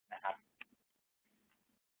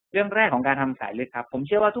เรื่องแรกของการทำสายลึกครับผมเ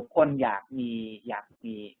ชื่อว่าทุกคนอยาก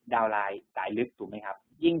มีดาวไลน์สายลึกถูกไหมครับ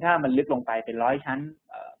ยิ่งถ้ามันลึกลงไปเป็น100 ชั้น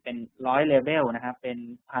เป็น100เลเวลนะครับเป็น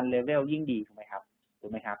1,000เลเวลยิ่งดีถูกไหมครับ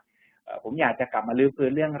ผมอยากจะกลับมาลื้อฟื้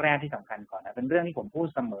นเรื่องแรกที่สำคัญก่อนนะเป็นเรื่องที่ผมพูด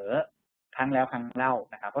เสมอครั้งแล้วครั้งเล่า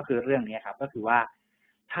นะครับก็คือเรื่องนี้ครับก็คือว่า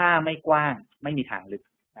ถ้าไม่กว้างไม่มีทางลึก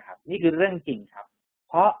นะครับนี่คือเรื่องจริงครับ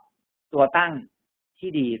เพราะตัวตั้งที่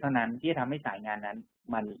ดีเท่านั้นที่จะทำให้สายงานนั้น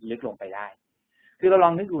มันลึกลงไปได้คือเราล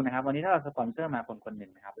องนึกดูนะครับวันนี้ถ้าเราสปอนเซอร์มาคนหนึ่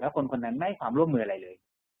งนะครับแล้วคนนั้นไม่ให้ความร่วมมืออะไรเลย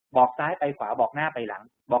บอกซ้ายไปขวาบอกหน้าไปหลัง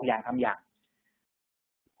บอกอย่างทำอย่าง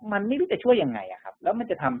มันไม่รู้จะช่วยยังไงอะครับแล้วมัน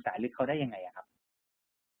จะทำสายลึกเขาได้ยังไงอะครับ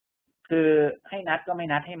คือให้นัดก็ไม่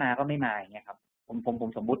นัดให้มาก็ไม่มาอย่างเงี้ยครับผม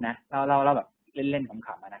สมมุตินะเราแบบเล่นๆข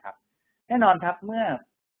ำๆนะครับแน่นอนครับเมื่อ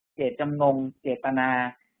เจตจำนงเจตนา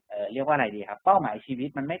เรียกว่าอะไรดีครับเป้าหมายชีวิต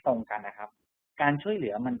มันไม่ตรงกันนะครับการช่วยเหลื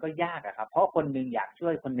อมันก็ยากอะครับเพราะคนนึงอยากช่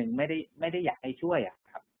วยคนนึงไม่ได้อยากให้ช่วยอะ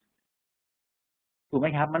ครับถูกไหม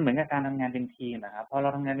ครับมันเหมือนกับการทำงานเป็นทีมนะครับพอเรา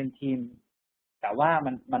ทำงานเป็นทีมแต่ว่า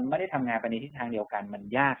มันไม่ได้ทำงานไปในทิศทางเดียวกันมัน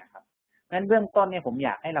ยากครับเพราะฉะนั้นเบื้องต้นเนี่ยผมอย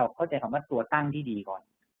ากให้เราเข้าใจคำว่าตัวตั้งที่ดีก่อน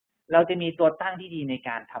เราจะมีตัวตั้งที่ดีในก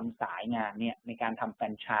ารทำสายงานเนี่ยในการทำแฟร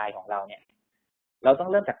นไชส์ของเราเนี่ยเราต้อง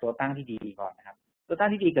เริ่มจากตัวตั้งที่ดีก่อนนะครับตัวตั้ง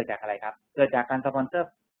ที่ดีเกิดจากอะไรครับเกิดจากการสปอนเซอร์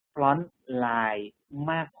ฟรอนต์ไลน์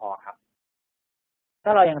มากพอครับถ้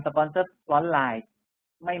าเรายังสปอนเซอร์ฟรอนต์ไลน์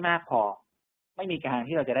ไม่มากพอไม่มีการ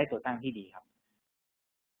ที่เราจะได้ตัวตั้งที่ดีครับ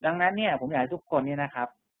ดังนั้นเนี่ยผมอยากให้ทุกคนเนี่ยนะครับ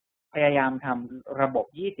พยายามทำระบบ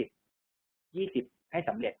20ให้ส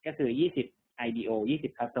ำเร็จก็คือ20 IDO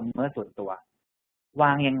 20 Customer ส่วนตัวว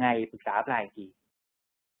างยังไงปรึกษาปลายที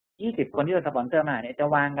20 คนที่เราสปอนเซอร์มาเนี่ยจะ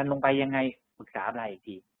วางกันลงไปยังไงปรึกษาปลายอีก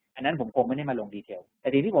ทีอันนั้นผมคงไม่ได้มาลงดีเทลแต่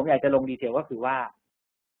ที่ผมอยากจะลงดีเทลก็คือว่า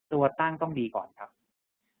ตัวตั้งต้องดีก่อนครับ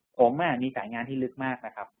ผมมีสายงานที่ลึกมากน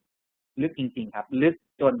ะครับลึกจริงๆครับลึก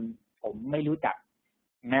จนผมไม่รู้จัก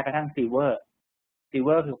แม้กระทั่งซิลเวอร์คื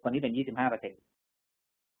อคนที่เป็น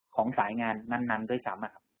 25% ของสายงานนั้นๆด้วยซ้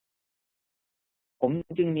ำครับผม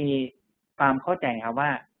จึงมีความเข้าใจครับว่า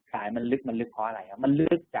สายมันลึกเพราะอะไรครับมัน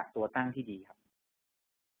ลึกจากตัวตั้งที่ดีครับ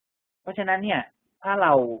เพราะฉะนั้นเนี่ยถ้าเร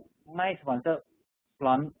าไม่สปอนเซอร์ฟร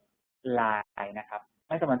อนต์ไลน์นะครับไ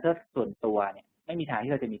ม่สปอนเซอร์ส่วนตัวเนี่ยไม่มีทาง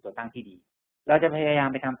ที่เราจะมีตัวตั้งที่ดีเราจะพยายาม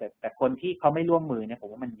ไปทำแต่คนที่เขาไม่ร่วมมือเนี่ยผม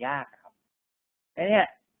ว่ามันยากครับแล้วเนี่ย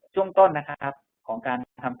ช่วงต้นนะครับของการ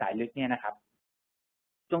ทำสายลึกเนี่ยนะครับ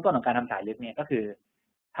ช่วงต้นของการทำสายลึกเนี่ยก็คือ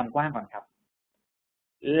ทำกว้างก่อนครับ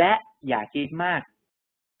และอย่าคิดมาก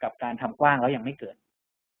กับการทำกว้างแล้วยังไม่เกิด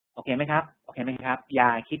โอเคไหมครับอย่า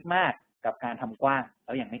คิดมากกับการทำกว้างแ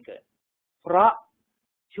ล้วยังไม่เกิดเพราะ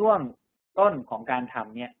ช่วงต้นของการท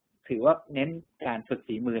ำเนี่ยถือว่าเน้นการฝึก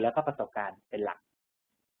ฝีมือแล้วก็ประสบการณ์เป็นหลัก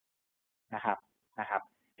นะครับ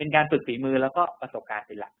เป็นการฝึกฝีมือแล้วก็ประสบการณ์เ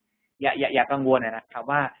ป็นหลักอย่ากังวลนะครับ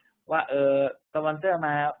ว่าสปอนเซอร์ม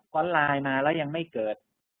าฟอนต์ไลน์มาแล้วยังไม่เกิด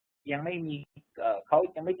ยังไม่มีเขา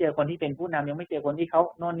ยังไม่เจอคนที่เป็นผู้นำยังไม่เจอคนที่เขา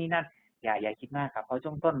โน่นนี่นั่นอย่าคิดมากครับเพราะช่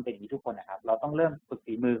วงต้นเป็นอย่างนี้ทุกคนนะครับเราต้องเริ่มฝึก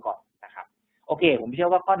ฝีมือก่อนนะครับโอเคผมเชื่อ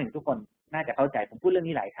ว่าข้อหนึ่งทุกคนน่าจะเข้าใจผมพูดเรื่อง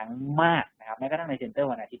นี้หลายครั้งมากนะครับแม้กระทั่งในเซ็นเตอร์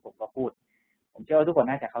วันอาทิตย์ผมก็พูดผมเชื่อว่าทุกคน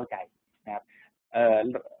น่าจะเข้าใจนะครับ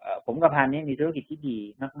ผมกับพันนี่มีธุรกิจที่ดี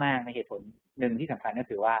มากๆในเหตุผลหนึ่งที่สำคัญก็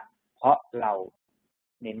คือว่าเพราะเรา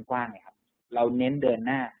เน้นกว้างไงครับเราเน้นเดินห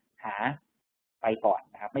น้าหาไปก่อน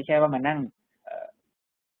นะครับไม่ใช่ว่ามานั่ง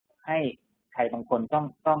ให้ใครบางคนต้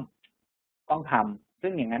องทำซึ่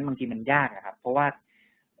งอย่างนั้นบางทีมันยากนะครับเพราะว่า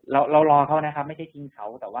เรารอเขานะครับไม่ใช่ทิ้งเขา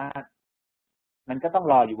แต่ว่ามันก็ต้อง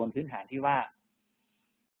รออยู่บนพื้นฐานที่ว่า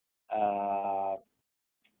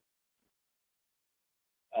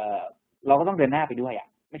เราก็ต้องเดินหน้าไปด้วย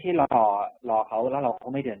ไม่ใช่รอเขาแล้วเราก็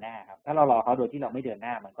ไม่เดินหน้าครับถ้าเรารอเขาโดยที่เราไม่เดินหน้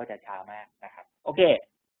ามันก็จะช้ามากนะครับโอเค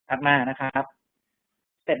ถัดมานะครับ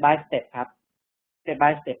step by step ครับ step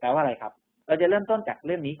by step แปลว่าอะไรครับเราจะเริ่มต้นจากเ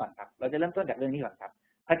รื่องนี้ก่อนครับหลังจาก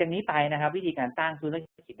นี้ไปนะครับวิธีการสร้างธุร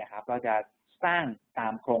กิจนะครับเราจะสร้างตา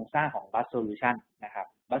มโครงสร้างของ bus solution นะครับ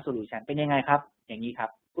bus solution เป็นยังไงครับอย่างนี้ครับ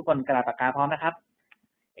ทุกคนกระดาษปากกาพร้อมนะครับ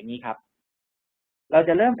อย่างนี้ครับเราจ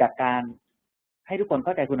ะเริ่มจากการให้ทุกคนเ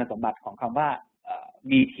ข้าใจคุณสมบัติของคำว่า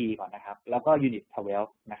BT ก่อนนะครับแล้วก็ Unit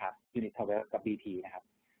 12นะครับ Unit 12กับ BT นะครับ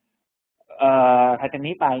ถัดจาก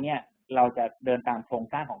นี้ไปเนี่ยเราจะเดินตามโครง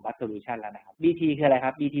สร้างของ Bus Solution แล้วนะครับ BT คืออะไรค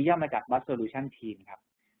รับ BT ย่อมาจาก Bus Solution Team ครับ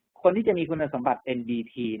คนที่จะมีคุณสมบัติเป็น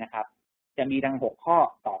BT นะครับจะมีดัง6ข้อ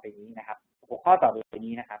ต่อไปนี้นะครับ6ข้อต่อไป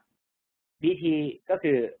นี้นะครับ BT ก็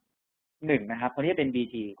คือ1นะครับคนที่จะเป็น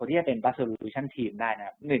BT คนที่จะเป็น Bus Solution Team ได้นะค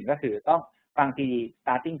รับ1ก็คือต้องฟังที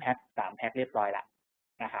starting pack 3 pack เรียบร้อยแล้ว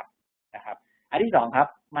นะครับอันที่2ครับ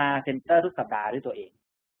มาเซ็นเตอร์ทุกสัปดาห์ด้วยตัวเอง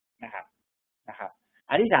นะครับ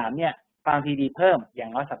อันที่3เนี่ยฟังทีดีเพิ่มอย่า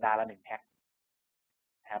งน้อยสัปดาห์ละ1 แพ็ค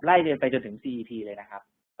ไล่ไปจนถึง CEP เลยนะครับ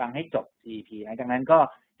ฟังให้จบ CEP หลังจากนั้นก็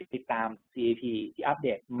ติดตาม CEP ที่อัปเด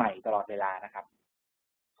ตใหม่ตลอดเวลานะครับ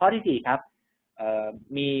ข้อที่4ครับ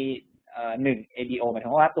มี1 ABO หมายถึ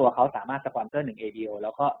งว่าตัวเขาสามารถสปอนเซอร์1 ABO แล้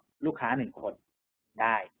วก็ลูกค้า1คนไ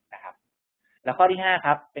ด้นะครับแล้วข้อที่5ค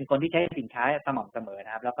รับเป็นคนที่ใช้สินค้าสม่ำเสมอน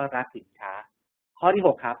ะครับแล้วก็รักสินค้าข้อที่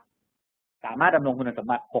6ครับสามารถดำรงคุณสม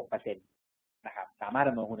บัติ 6% นะครับสามารถ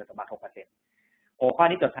ดำรงคุณสมบัติ 6%โอ้ข้อ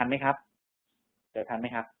นี้จดทันไหมครับจดทันไหม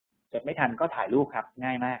ครับจดไม่ทันก็ถ่ายรูปครับ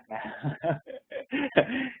ง่ายมากนะ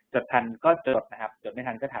จดทันก็จดนะครับจดไม่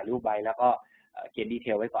ทันก็ถ่ายรูปไว้แล้วก็เขียนดีเท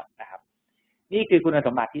ลไว้ก่อนนะครับนี่คือคุณส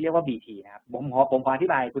มบัติที่เรียกว่า BT นะครับผมขออธิ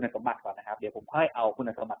บายคุณสมบัติก่อนนะครับเดี๋ยวผมค่อยเอาคุณ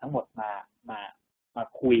สมบัติทั้งหมดมา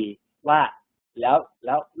คุยว่าแล้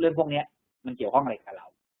วเรื่องพวกนี้มันเกี่ยวข้องอะไรกับเรา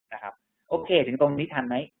นะครับโอเคถึงตรงนี้ทัน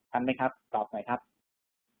ไหมครับตอบหน่อยครับ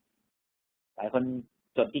หลายคน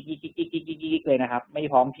จดกิ๊กเลยนะครับไม่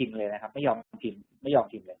พร้อมพิมพ์เลยนะครับไม่ยอมพิม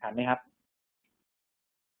พ์เลยทันไหมครับ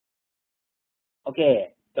โอเค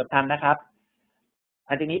จดทันนะครับ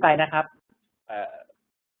อันจากนี้ไปนะครับ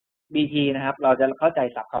BT นะครับเราจะเข้าใจ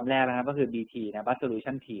ศัพท์คำแรกนะครับก็คือ BT นะ Bus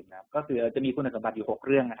Solution Team นะครับก็คือจะมีคุณสมบัติอยู่6เ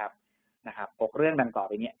รื่องนะครับ6เรื่องดังต่อไ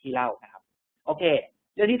ปนี้ที่เล่านะครับโอเค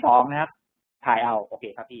เรื่องที่2นะครับถ่ายเอาโอเค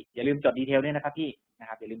ครับพี่อย่าลืมจดดีเทลด้วยนะครับพี่นะค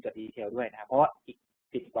รับอย่าลืมจดดีเทลด้วยนะครับเพราะว่าอีก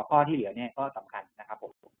10 กว่าข้อที่เหลือเนี่ยก็สำคัญนะครับผ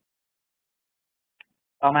ม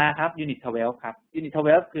ต่อมาครับ Unit 12ครับ Unit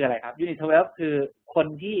 12คืออะไรครับ Unit 12คือคน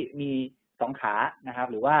ที่มี2ขานะครับ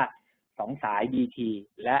หรือว่า2สาย BT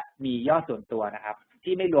และมียอดส่วนตัวนะครับ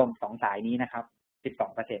ที่ไม่รวม2สายนี้นะครับ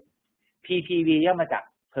 12% PPV ย่อมาจาก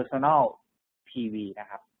Personal PV นะ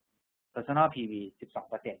ครับ Personal PV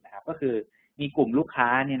 12% นะครับก็คือมีกลุ่มลูกค้า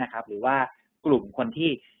เนี่ยนะครับหรือว่ากลุ่มคน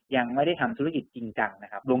ที่ยังไม่ได้ทำธุรกิจจริงจังน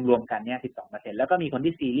ะครับรวมๆกันเนี่ย 12% แล้วก็มีคน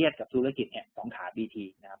ที่ซีเรียสกับธุรกิจเนี่ย2ขา BT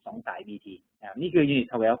นะครับ2สาย BT นะครับนี่คือ Unit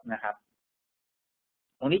 12นะครับ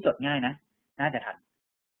ตรงนี้จดง่ายนะน่าจะทัน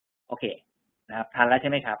โอเคนะครับทันแล้วใช่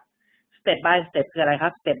ไหมครับ Step by Step คืออะไรครั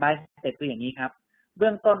บ Step by Step คืออย่างนี้ครับเบื้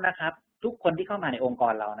องต้นนะครับทุกคนที่เข้ามาในองค์ก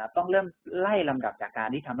รเรานะต้องเริ่มไล่ลำดับจากการ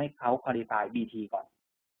ที่ทำให้เขา qualify BT ก่อน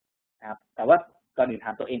นะครับแต่ว่าก่อนอื่นถ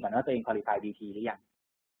ามตัวเองก่อนว่าตัวเอง qualify BT หรือยัง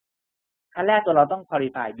ขั้นแรกตัวเราต้อง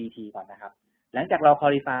qualify BT ก่อนนะครับหลังจากเรา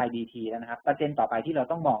qualify BT แล้วนะครับเปอร์เซ็นต์ต่อไปที่เรา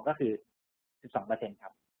ต้องมองก็คือ 12% ครั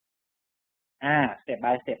บstep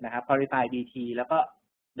by step นะครับ qualify BT แล้วก็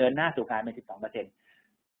เดินหน้าสู่การเป็น 12% น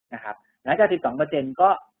ะครับหลังจาก 12% ก็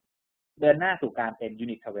เดินหน้าสู่การเป็น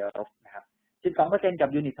Unit 12นะครับ 12% กับ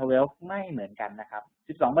Unit 12ไม่เหมือนกันนะครับ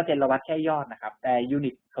 12% เราวัดแค่ยอดนะครับแต่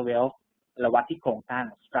Unit 12เราวัดที่โครงสร้าง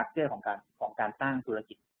structure ของการสร้างธุร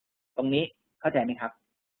กิจตรงนี้เข้าใจไหมครับ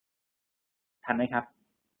ทันไหมครับ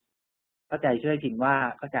เข้าใจช่วยพิมพ์ว่า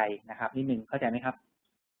เข้าใจนะครับนิดนึงเข้าใจไหมครับ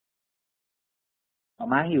หมอ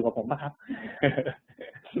ม้าอยู่กับผมป่ะครับ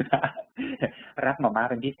รักหมอม้า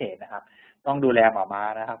เป็นพิเศษนะครับต้องดูแลหมอม้า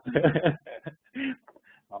นะครับ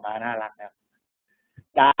หมอม้าน่ารักนะครับ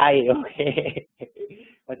ได้โอเค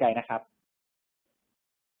เข้าใจนะครับ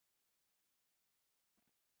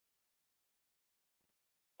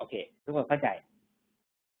โอเคทุกคนเข้าใจ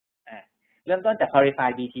เริ่มต้นจาก qualify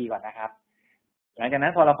BT ก่อนนะครับหลังจากนั้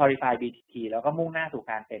นพอเรา qualify BT แล้วก็มุ่งหน้าสู่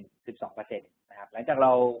การเป็น 12% นะครับหลังจากเร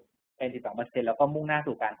าเป็น 12% แล้วก็มุ่งหน้า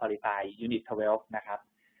สู่การ qualify Unit 12นะครับ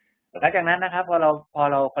หลังจากนั้นนะครับพอ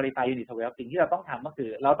เรา qualify Unit 12สิ่งที่เราต้องทำก็คือ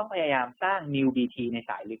เราต้องพยายามสร้าง New BT ใน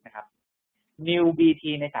สายลึกนะครับ New BT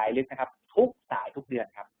ในสายลึกนะครับทุกสายทุกเดือน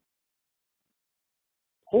ครับ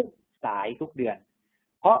ทุกสายทุกเดือน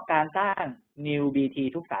เพราะการสร้าง New BT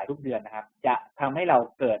ทุกสายทุกเดือนนะครับจะทำให้เรา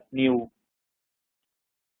เกิด New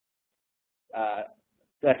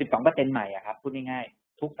เกิด 12% ใหม่ครับพูดง่าย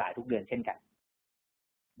ๆทุกสายทุกเดือนเช่นกัน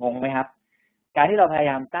งงไหมครับการที่เราพยา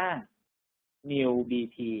ยามสร้าง New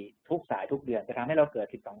BT ทุกสายทุกเดือนจะทำให้เราเกิด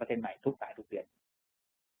 12% ใหม่ทุกสายทุกเดือน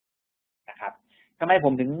นะครับทำไมผ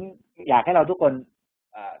มถึงอยากให้เราทุกคน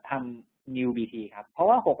ทำ New BT ครับเพราะ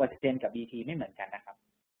ว่า 6% กับ BT ไม่เหมือนกันนะครับ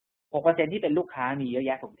 6% ที่เป็นลูกค้ามีเยอะแ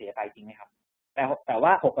ยะผมเสียไปจริงไหมครับแต่ว่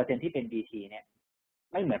า 6% ที่เป็น BT เนี่ย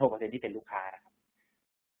ไม่เหมือน 6% ที่เป็นลูกค้านะครับ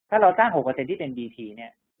ถ้าเราสร้าง 6% ที่เป็น BT เนี่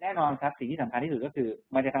ยแน่นอนครับสิ่งที่สำคัญที่สุดก็คือ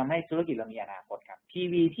มันจะทำให้ธุรกิจเรามีอนาคตครับ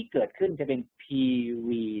PV ที่เกิดขึ้นจะเป็น PV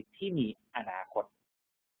ที่มีอนาคต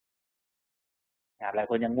นะครับหลาย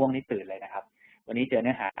คนยังง่วงนี่ตื่นเลยนะครับวันนี้เจอเ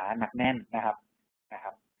นื้อหาหนักแน่นนะครับ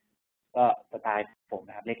ก็สไตล์ผม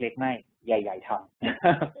นะครับเล็กๆไม่ใหญ่ๆท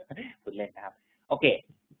ำสุดเล่นนะครับโอเค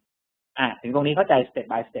ถึงตรงนี้เข้าใจ step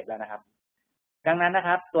by step แล้วนะครับดังนั้นนะค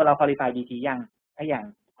รับตัวเรา qualify BT ยัง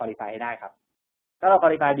qualify ให้ได้ครับถ้าเรา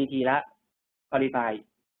qualify BT แล้ว qualify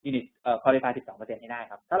unit qualify 12% ให้ได้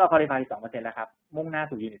ครับถ้าเรา qualify 12% แล้วครับมุ่งหน้า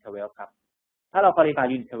สู่ unit 12ครับถ้าเรา qualify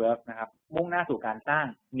unit 12นะครับมุ่งหน้าสู่การสร้าง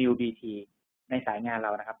new BT ในสายงานเร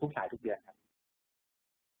านะครับทุกสายทุกเดือนครับ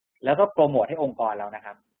แล้วก็โปรโมทให้องค์กรเรานะค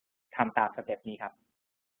รับทำตามสเต็ปนี้ครับ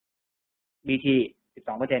BT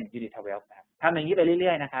 12% Unit 12นะครับทำอย่างนี้ไปเ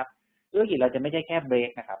รื่อยๆนะครับธุรกิจเราจะไม่ใช่แค่เบรก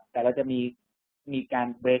นะครับแต่เราจะมีการ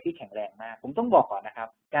เบรกที่แข็งแรงมากผมต้องบอกก่อนนะครับ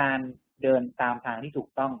การเดินตามทางที่ถูก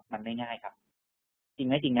ต้องมันไม่ง่ายครับจริง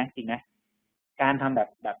นะการทำแบ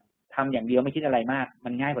บทำอย่างเดียวไม่คิดอะไรมากมั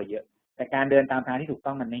นง่ายกว่าเยอะแต่การเดินตามทางที่ถูก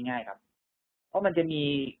ต้องมันไม่ง่ายครับเพราะมันจะมี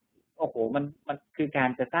โอ้โหมันคือการ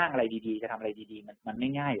จะสร้างอะไรดีๆจะทำอะไรดีๆมันไม่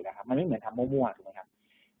ง่ายอยู่แล้วครับมันไม่เหมือนทำมั่วๆถูกไหมครับ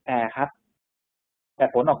แต่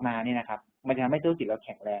ผลออกมาเนี่ยนะครับมันจะทำให้ธุรกิจเราแ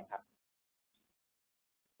ข็งแรงครับ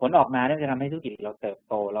ผลออกมาเนี่ยจะทำให้ธุรกิจเราเติบ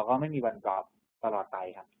โตแล้วก็ไม่มีวันดรอปตลอดไป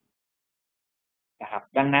ครับนะครับ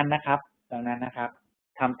ดังนั้นนะครับ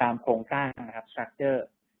ทำตามโครงสร้างนะครับ structure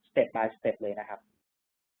step by step เลยนะครับ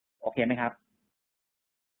โอเคไหมครับ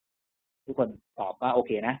ทุกคนตอบว่าโอเ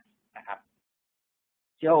คนะครับ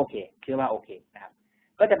เชื่อว่าโอเคนะครับ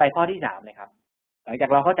ก็จะไปข้อที่3เลยครับหลังจาก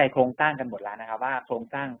เราเข้าใจโครงสร้างกันหมดแล้วนะครับว่าโครง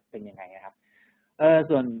สร้างเป็นยังไงนะครับ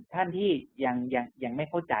ส่วนท่านที่ยังไม่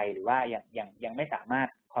เข้าใจหรือว่ายังไม่สามารถ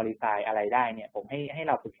qualify อะไรได้เนี่ยผมให้เ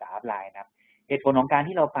ราปรึกษาอัพไลน์นะครับเหตุผลของการ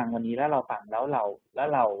ที่เราฟังวันนี้แล้วเราฟังแล้วเ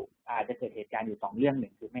ราอาจจะเกิดเหตุการณ์อยู่2เรื่อง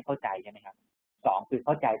1คือไม่เข้าใจใช่ไหมครับ2คือเ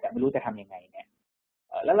ข้าใจแต่ไม่รู้จะทำยังไงเนี่ย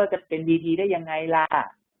แล้วเราจะเป็น VT ได้ยังไงล่ะ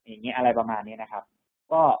อย่างเงี้ยอะไรประมาณนี้นะครับ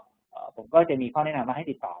ก็ผมก็จะมีข้อแนะนำว่าให้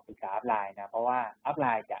ติดต่อปรึกษาอัพไลน์นะเพราะว่าอัพไล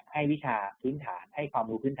น์จะให้วิชาพื้นฐานให้ความ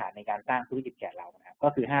รู้พื้นฐานในการสร้างธุรกิจแก่เรานะครับก็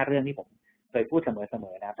คือ5เรื่องที่ผมเคยพูดเสม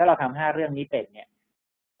อนะถ้าเราทำ5เรื่องนี้เป็นเนี่ย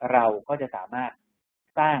เราก็จะสามารถ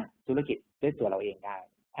สร้างธุรกิจด้วยตัวเราเองได้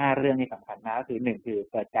5เรื่องนี้สำคัญมากก็คือ1คือ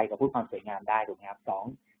เปิดใจกับพูดความสวยงามได้ถูกไหมครับ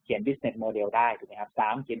2เขียน business model ได้ถูกไหมครับ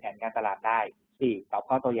3เขียนแผนการตลาดได้4ตอบ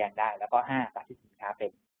ข้อโต้แย้งได้แล้วก็5สาธิตสินค้าเป็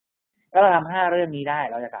นถ้าเราทำ5เรื่องนี้ได้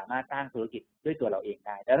เราจะสามารถสร้างธุรกิจด้วยตัวเราเองไ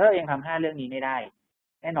ด้แต่ถ้าเรายังทำ5เรื่องนี้ไม่ได้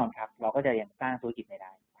แน่นอนครับเราก็จะยังสร้างธุรกิจไม่ไ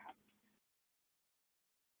ด้ครับ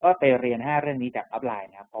ก็ไปเรียน5เรื่องนี้จากอัพไลน์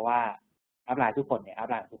นะครับเพราะว่าอัพไลน์ทุกคนเนี่ยอัพ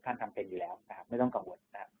ไลน์ทุกท่านทำเป็นอยู่แล้วนะครับไม่ต้องกังวล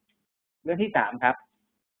นะครับเรื่องที่3ครับ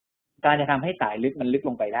การจะทำให้สายลึกมันลึกล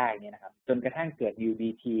งไปได้เนี่ยนะครับจนกระทั่งเกิด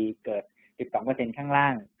UBT เกิด 12% ข้างล่า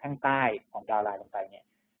งข้างใต้ของดาวไลน์ลงไปเนี่ย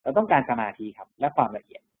เราต้องการสมาธิครับและความละเ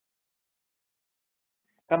อียด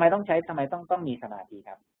ทำไมต้องมีสมาธิค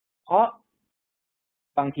รับเพราะ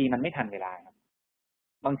บางทีมันไม่ทันเวลาครับ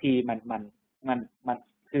บางทีมัน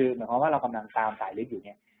คือหมายความว่าเรากำลังตามสายลึกอยู่เ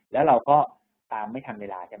นี่ยแล้วเราก็ตามไม่ทันเว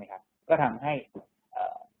ลาใช่ไหมครับก็ทำให้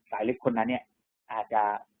สายลึกคนนั้นเนี่ยอาจ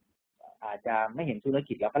จะไม่เห็นธุร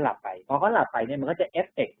กิจแล้วก็หลับไปพอเขาหลับไปเนี่ยมันก็จะเอฟ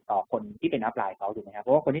เฟกต์ต่อคนที่เป็นอัพไลน์เขาถูกไหมครับเพ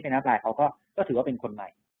ราะว่าคนที่เป็นอัพไลน์เขาก็ถือว่าเป็นคนใหม่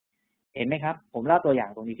เห็นไหมครับผมเล่าตัวอย่าง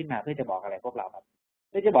ตรงนี้ขึ้นมาเพื่อจะบอกอะไรพวกเราครับ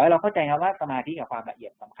เพื่อจะบอกให้เราเข้าใจครับว่าสมาธิกับความละเอีย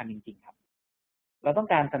ดสำคัญจริงๆครับเราต้อง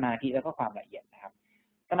การสมาธิแล้วก็ความละเอียดนะครับ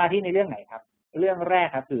สมาธิในเรื่องไหนครับเรื่องแรก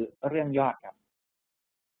ครับคือเรื่องยอดครับ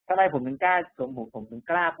ทำไมผมถึงกล้าผมถึง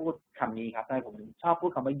กล้าพูดคำนี้ครับทำไมผมถึงชอบพู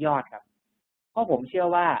ดคำว่ายอดครับเพราะผมเชื่อ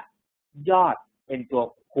ว่ายอดเป็นตัว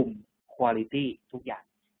คุม quality ทุกอย่าง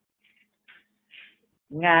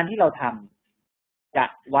งานที่เราทำจะ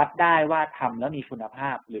วัดได้ว่าทำแล้วมีคุณภา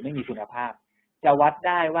พหรือไม่มีคุณภาพจะวัดไ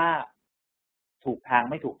ด้ว่าถูกทาง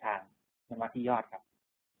ไม่ถูกทางมันวัดที่ยอดครับ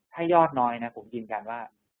ถ้ายอดน้อยนะผมยืนยันว่า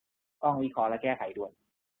ต้องวิเคราะห์และแก้ไขด่วน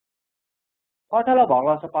เพราะถ้าเราบอกเ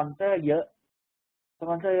ราสปอนเซอร์เยอะ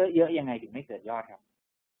ยังไงถึงไม่เกิดยอดครับ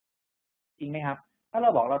จริงไหมครับถ้าเรา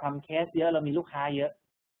บอกเราทำเคสเยอะเรามีลูกค้าเยอะ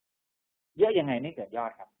ยังไงไม่เกิดยอ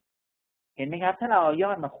ดครับเห็นไหมครับถ้าเราเอาย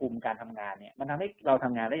อดมาคุมการทำงานเนี่ยมันทำให้เราท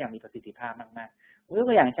ำงานได้อย่างมีประสิทธิภาพมากๆยก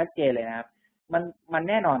ตัวอย่างชัดเจนเลยนะครับมัน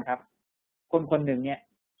แน่นอนครับคนหนึ่งเนี่ย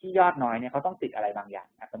ที่ยอดน้อยเนี่ยเขาต้องติดอะไรบางอย่าง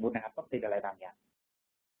สมมตินะครับต้องติดอะไรบางอย่าง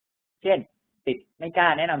เช่นติดไม่กล้า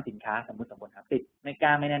แนะนำสินค้าสมมติครับติดไม่กล้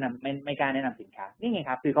าไม่แนะนำไม่กล้าแนะนำสินค้านี่ไง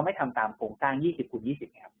ครับคือเขาไม่ทำตามโครงสร้าง20x20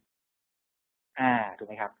ครับถูกไ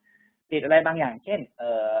หมครับติดอะไรบางอย่างเช่น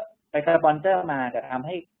ไปสปอนเซอร์มาแต่ทำใ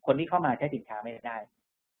ห้คนที่เข้ามาใช้สินค้าไม่ได้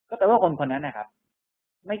ก็แปลว่าคนนั้นนะครับ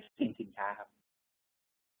ไม่เก่งสินค้าครับ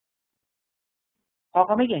พอเข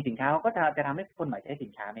าไม่เก่งสินค้าเขาก็จะทำให้คนใหม่ใช้สิ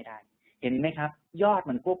นค้าไม่ได้เห็นไหมครับยอด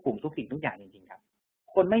มันควบคุมทุกสิ่งทุกอย่างจริงๆครับ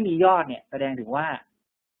คนไม่มียอดเนี่ยแสดงถึงว่า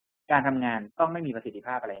การทำงานต้องไม่มีประสิทธิภ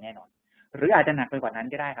าพอะไรแน่นอนหรืออาจจะหนักไปกว่านั้น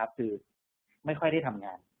ก็ได้ครับคือไม่ค่อยได้ทำง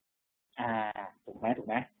านถูกไห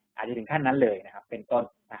มอาจจะถึงขั้นนั้นเลยนะครับเป็นต้น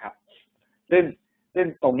นะครับซึ่ง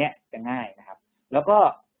ตรงเนี้ยจะง่ายนะครับแล้วก็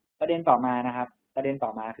ประเด็นต่อมานะครับประเด็นต่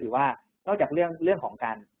อมาคือว่านอกจากเรื่องของก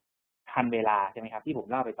ารทันเวลาใช่ไหมครับที่ผม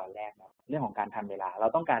เล่าไปตอนแรกนะเรื่องของการทันเวลาเรา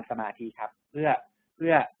ต้องการสมาธิครับเพื่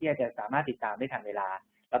อที่จะสามารถติดตามได้ทันเวลา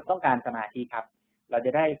เราต้องการสมาธิครับเราจ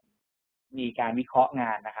ะได้มีการวิเคราะห์ง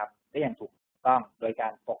านนะครับได้อย่างถูกต้องโดยกา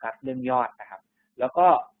รโฟกัสเรื่องยอดนะครับแล้วก็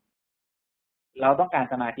เราต้องการ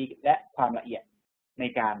สมาธิและความละเอียดใน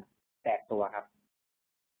การแตกตัวครับ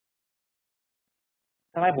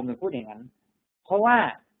ทำไมผมถึงพูดอย่างนั้น เพราะว่า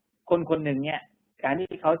คนคนหนึ่งเนี่ยการที่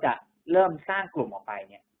เขาจะเริ่มสร้างกลุ่มออกไป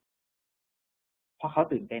เนี่ยเพราะเขา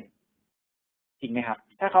ตื่นเต้นจริงไหมครับ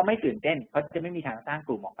ถ้าเขาไม่ตื่นเต้นเขาจะไม่มีทางสร้างก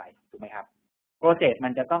ลุ่มออกไปถูกไหมครับโปรเซสมั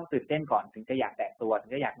นจะต้องตื่นเต้นก่อนถึงจะอยากแตกตัวถึ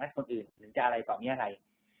งจะอยากนัดคนอื่นถึงจะอะไรต่อมีอะไร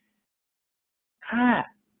ถ้า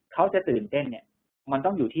เขาจะตื่นเต้นเนี่ยมันต้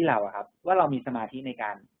องอยู่ที่เราครับว่าเรามีสมาธิในก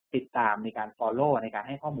ารติดตามในการ follow ในการใ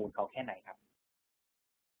ห้ข้อมูลเขาแค่ไหนครับ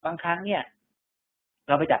บางครั้งเนี่ยเ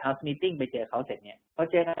ราไปจัด house meeting ไปเจอเขาเสร็จเนี่ยพอ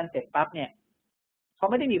เจอกันเสร็จปั๊บเนี่ยเขา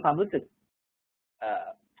ไม่ได้มีความรู้สึก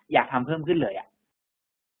อยากทำเพิ่มขึ้นเลยอ่ะ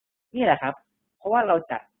นี่แหละครับเพราะว่าเรา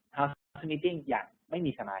จัด house meeting อย่างไม่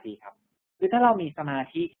มีสมาธิครับคือถ้าเรามีสมา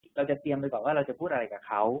ธิเราจะเตรียมไปก่อนว่าเราจะพูดอะไรกับ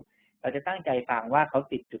เขาเราจะตั้งใจฟังว่าเขา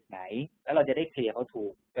ติดจุดไหนแล้วเราจะได้เคลียร์เขาถู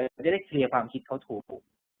กเราจะได้เคลียร์ความคิดเขาถูก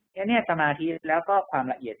เนี่ยสมาธิแล้วก็ความ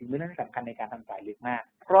ละเอียดจึงเป็นเรื่องสำคัญในการทำสายลึกมาก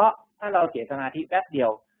เพราะถ้าเราเสียสมาธิแป๊บเดียว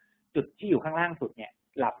จุดที่อยู่ข้างล่างสุดเนี่ย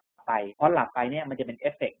หลับไปเพราะหลับไปเนี่ยมันจะเป็นเอ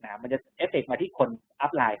ฟเฟกต์นะมันจะเอฟเฟกต์มาที่คนอั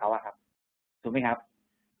พไลน์เขาอะครับถูกไหมครับ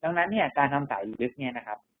ดังนั้นเนี่ยการทำสายลึกเนี่ยนะค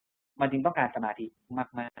รับมันจึงต้องการสมาธิ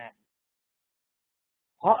มาก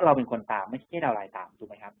ๆเพราะเราเป็นคนตามไม่ใช่ดาวไลน์ตามถูก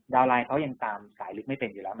ไหมครับดาวไลน์เขายังตามสายลึกไม่เป็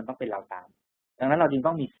นอยู่แล้วมันต้องเป็นเราตามดังนั้นเราจึง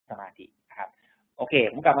ต้องมีสมาธินะครับโอเค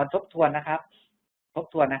ผมกลับมาทบทวนนะครับ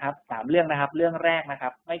3เรื่องนะครับเรื่องแรกนะครั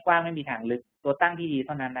บไม่กว้างไม่มีทางลึกตัวตั้งที่ดีเ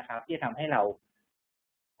ท่านั้นนะครับที่จะทำให้เรา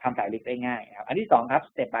ทำสายลึกได้ง่ายครับอันที่2ครับ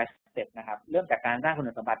step by step นะครับเริ่มจากการสร้างคุณ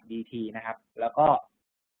สมบัติ DT นะครับแล้วก็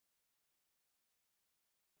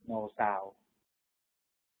no sound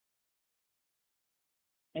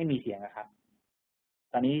ไม่มีเสียงนะครับ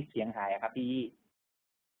ตอนนี้เสียงหายครับพี่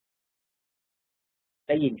ไ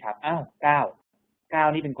ด้ยินครับอ้าว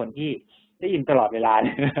9นี่เป็นคนที่ได้ยินตลอดเวลาเล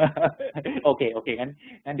ยโอเค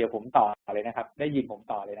งั้นเดี๋ยวผมต่อเลยนะครับได้ยินผม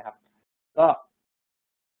ต่อเลยนะครับก็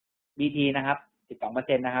BT นะครับ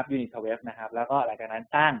 12% นะครับ Unit 12นะครับแล้วก็หลังจากนั้น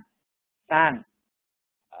สร้าง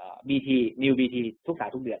BT New BT ทุกสา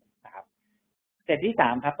ยทุกเดือนนะครับสเต็ปที่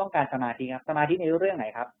3ครับต้องการสมาธิครับสมาธิในเรื่องไหน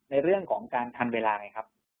ครับในเรื่องของการทันเวลาไงครับ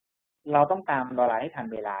เราต้องตามเวลาให้ทัน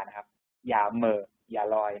เวลานะครับอย่าเหม่ออย่า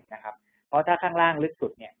ลอยนะครับเพราะถ้าข้างล่างลึกสุ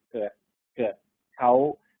ดเนี่ยเกิด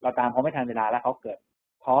เราตามเขาไม่ทันเวลาแล้วเขาเกิด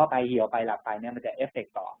ท้อไปเหี่ยวไปหลับไปเนี่ยมันจะเอฟเฟก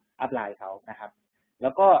ต์ต่ออัพไลน์เขานะครับแล้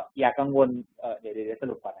วก็อย่ากังวลเดี๋ยวส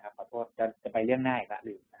รุปก่อนนะครับขอโทษจะไปเรื่องหน้าอีกละ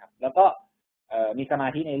ลืมนะครับแล้วก็มีสมา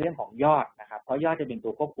ธิในเรื่องของยอดนะครับเพราะยอดจะเป็นตั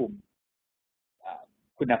วควบคุม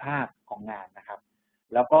คุณภาพของงานนะครับ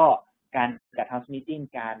แล้วก็การจัด house meeting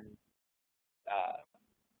การ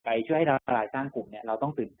ไปช่วยให้เราสร้างกลุ่มเนี่ยเราต้อ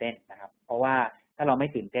งตื่นเต้นนะครับเพราะว่าถ้าเราไม่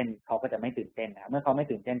ตื่นเต้นเขาก็จะไม่ตื่นเต้นนะเมื่อเขาไม่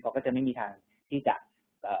ตื่นเต้นเขาก็จะไม่มีทางที่จะ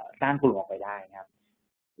สร้างกลุ่มออกไปได้นะครับ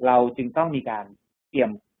เราจึงต้องมีการเตรียม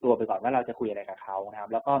ตัวไปก่อนว่าเราจะคุยอะไรกับเขานะครับ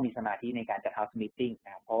แล้วก็มีสมาธิในการจัด house meeting น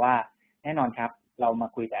ะครับเพราะว่าแน่นอนครับเรามา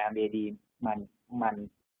คุยแต่ MBD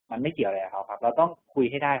มันไม่เกี่ยวอะไรกับเขาครับเราต้องคุย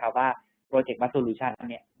ให้ได้ครับว่าโปรเจกต์มาโซลูชัน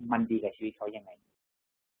เนี่ยมันดีกับชีวิตเขายังไง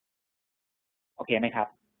โอเคไหมครับ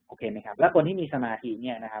แล้วคนที่มีสมาธิเ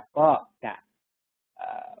นี่ยนะครับก็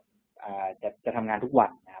จะทำงานทุกวั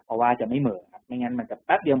นนะครับเพราะว่าจะไม่เหม่อครับไม่งั้นมันจะแ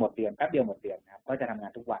ป๊บเดียวหมดเดือนนะครับก็จะทำงา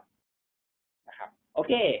นทุกวันนะครับโอเ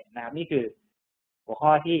คนะครับนี่คือหัวข้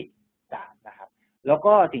อที่3นะครับแล้ว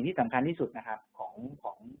ก็สิ่งที่สำคัญที่สุดนะครับข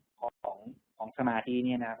องสมาธิเ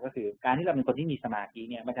นี่ยนะก็คือการที่เราเป็นคนที่มีสมาธิ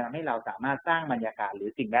เนี่ยมันจะทำให้เราสามารถสร้างบรรยากาศหรือ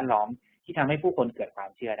สิ่งแวดล้อมที่ทำให้ผู้คนเกิดความ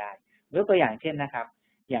เชื่อได้ยกตัวอย่างเช่นนะครับ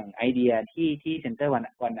อย่างไอเดียที่เซ็นเตอร์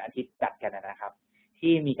วันอาทิตย์จัดกันนะครับ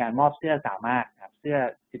ที่มีการมอบเสื้อสามารถครับเสื้อ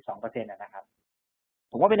 12% นะครับ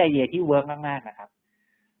ผมว่าเป็นไอเดียที่เวิร์กมากๆนะครับ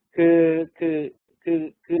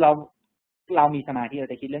คือเรามีสมาธิเรา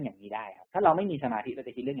จะคิดเรื่องอย่างนี้ได้ครับถ้าเราไม่มีสมาธิเราจ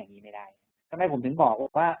ะคิดเรื่องอย่างนี้ไม่ได้ทำไมผมถึงบอก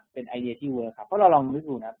ว่าเป็นไอเดียที่เวิร์คครับเพราะเราลองนึก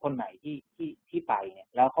ดูนะคนไหนที่ไปเนี่ย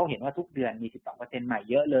แล้วเขาเห็นว่าทุกเดือนมี 12% ใหม่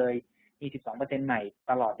เยอะเลยมี 12% ใหม่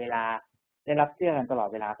ตลอดเวลาได้รับเสื้อกันตลอด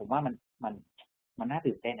เวลาผมว่ามันน่า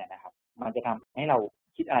ตื่นเต้นนะครับมันจะทำให้เรา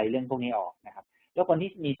คิดอะไรเรื่องพวกนี้ออกนะครับแล้วคนที่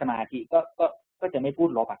มีสมาธิก็จะไม่พูด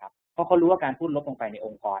ลบอะครับเพราะเขารู้ว่าการพูดลบลงไปในอ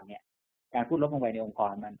งค์กรเนี่ยการพูดลบลงไปในองค์ก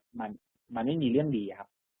รมันไม่มีเรื่องดีครับ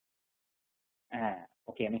โอ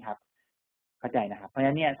เคไหมครับเข้าใจนะครับเพราะฉะ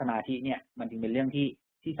นั้นเนี่ยสมาธิเนี่ยมันจึงเป็นเรื่อง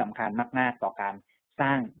ที่สำคัญมากๆต่อการสร้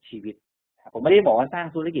างชีวิตผมไม่ได้บอกว่าสร้าง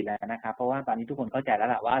ธุรกิจแล้วนะครับเพราะว่าตอนนี้ทุกคนเข้าใจแล้ว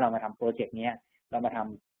แหละว่าเรามาทำโปรเจกต์นี้เรามาท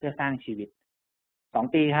ำเพื่อสร้างชีวิต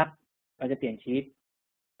2 ปีครับเราจะเปลี่ยนชีวิต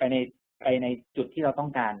ไปในจุดที่เราต้อ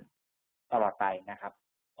งการตลอดไปนะครับ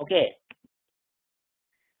โอเค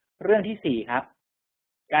เรื่องที่4ครับ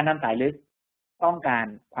การทำสายลึกต้องการ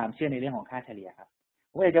ความเชื่อในเรื่องของค่าเฉลี่ยครับ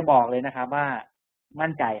ผมอยากจะบอกเลยนะครับว่ามั่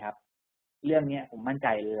นใจครับเรื่องนี้ผมมั่นใจ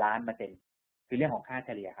1,000,000%คือเรื่องของค่าเฉ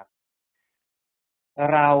ลี่ยครับ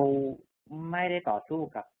เราไม่ได้ต่อสู้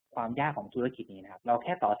กับ ความยากของธุรกิจนี้นะครับเราแ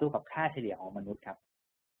ค่ต่อสู้กับค่าเฉลี่ยของมนุษย์ครับ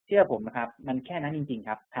เชื่อผมนะครับมันแค่นั้นจริงๆค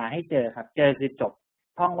รับหาให้เจอครับเจอคือจบ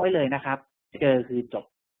ท่องไว้เลยนะครับเจอคือจบ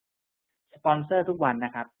สปอนเซอร์ทุกวันน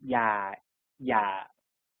ะครับอย่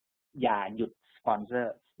าหยุดสปอนเซ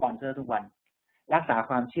อร์ทุกวันรักษา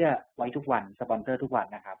ความเชื่อไว้ทุกวันสปอนเซอร์ทุกวัน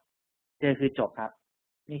นะครับเจอคือจบครับ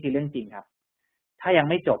นี่คือเรื่องจริงครับถ้ายัง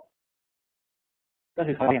ไม่จบก็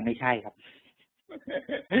คือเขายังไม่ใช่ครับ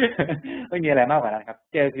ไม่มีอะไรมากกว่านั้นครับ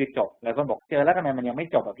เจอคือจบแล้วก็บอกเจอแล้วทำไมมันยังไม่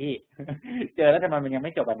จบอ่ะพี่ เจอแล้วทำไมมันยังไ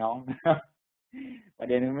ม่จบอ่ะน้อง ประ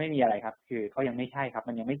เด็นมันไม่มีอะไรครับคือเขายังไม่ใช่ครับ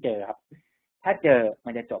มันยังไม่เจอครับถ้าเจอมั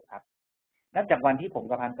นจะจบครับนับจากวันที่ผม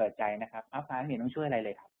กับพันเปิดใจนะครับอัพไลน์ไม่ต้องช่วยอะไรเล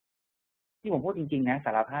ยครับที่ผมพูดจริงๆนะส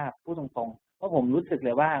ารภาพพูดตรงๆเพราะผมรู้สึกเล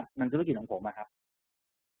ยว่ามันธุรกิจของผมอะครับ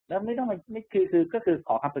แล้วไม่ต้องไม่ก็คือข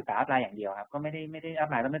อคำปรึกษาอัพไลน์อย่างเดียวครับก็ไม่ได้อัพ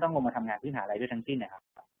ไลน์แล้วไม่ต้องลงมาทำงานพื้นฐานอะไรด้วยทั้งสิ้นนะครับ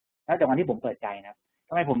แล้วจากวันที่ผมเปิดใจนะครับ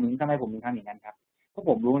ทำไมผมถึงทำอย่างนั้นครับเพราะ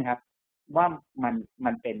ผมรู้นะครับว่า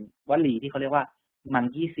มันเป็นวลีที่เขาเรียกว่ามัง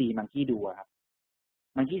กี้ซีมังกี้ดูครับ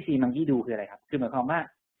มังกี้ซีมังกี้ดูคืออะไรครับคือหมายความว่า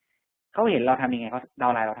เขาเห็นเราทำยังไงเขาดา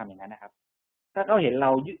วไลน์เราทำอย่างนั้นนะครับถ้าเขาเห็นเร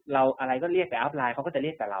าอะไรก็เรียกแต่อัพไลน์เขาก็จะเรี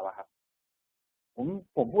ยกแต่เราอะครับ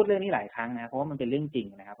ผมพูดเรื่องนี้หลายครั้งนะเพราะว่ามันเป็นเรื่องจริง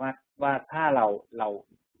นะครับว่าถ้าเร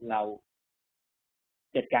า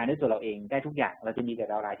จัดการด้วยตัวเราเองได้ทุกอย่างเราจะมีแต่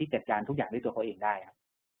ดาวไลน์ที่จัดการทุกอย่างด้วยตัวเขาเองได้ครับ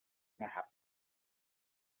นะครับ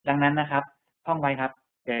ดังนั้นนะครับท่องไว้ครับ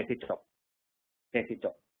เจคือจ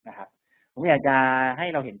บนะครับผมอยากจะให้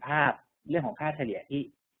เราเห็นภาพเรื่องของค่าเฉลี่ย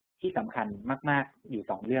ที่สำคัญมากๆอยู่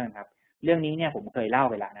2เรื่องครับเรื่องนี้เนี่ยผมเคยเล่า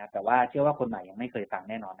ไปแล้วนะแต่ว่าเชื่อว่าคนใหม่ยังไม่เคยฟัง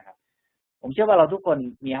แน่นอนนะครับผมเชื่อว่าเราทุกคน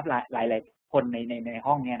มีอัพไลน์หลายคนใน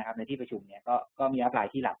ห้องเนี้ยนะครับในที่ประชุมเนี่ยก็มีอัพไล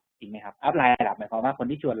น์ที่หลับจริงไหมครับอัพไลน์หลับหมายความว่าคน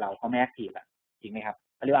ที่ชวนเราเขาไม่แอคทีฟอะจริงไหมครับ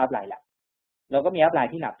เขาเรียกว่าอัพไลน์หลับเราก็มีอัพไล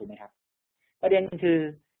น์ที่หลับถูกไหมครับประเด็นคือ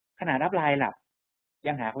ขนาดอัพไลน์หลับ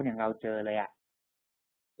ยังหาคนอย่างเราเจอเลยอะ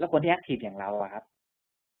แล้วคนที่แอคทีฟอย่างเราอะครับ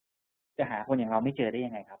จะหาคนอย่างเราไม่เจอได้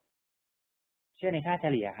ยังไงครับเชื่อในค่าเฉ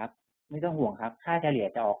ลี่ยครับไม่ต้องห่วงครับค่าเฉลี่ย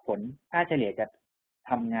จะออกผลค่าเฉลี่ยจะ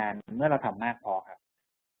ทำงานเมื่อเราทำมากพอครับ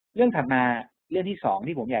เรื่องถัดมาเรื่องที่2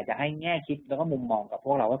ที่ผมอยากจะให้แง่คิดแล้วก็มุมมองกับพ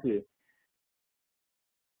วกเราก็คือ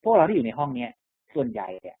พวกเราที่อยู่ในห้องเนี้ยส่วนใหญ่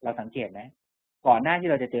เราสังเกตไหมก่อนหน้าที่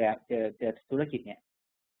เราจะเจอธุรกิจเนี่ย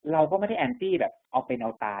เราก็ไม่ได้แอนตี้แบบเอาเป็นเอ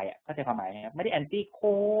าตายเข้าใจความหมายไหมครับไม่ได้แอนตี้โค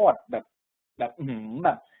ตรแบบแบบ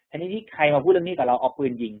ทีนี้ที่ใครมาพูดเรื่องนี้กับเราเอาปื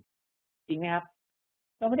นยิงจริงไหมครับ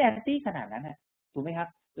เราไม่ได้แอนตี้ขนาดนั้นถูกไหมครับ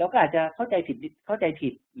เราก็อาจจะเข้าใจผิ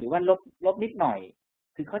ดหรือว่าลบนิดหน่อย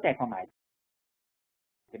คือเข้าใจความหมาย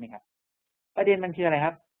ใช่ไหมครับประเด็นมันคืออะไรค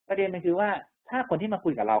รับประเด็นมันคือว่าถ้าคนที่มาคุ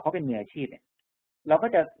ยกับเราเขาเป็นมืออาชีพเนี่ยเราก็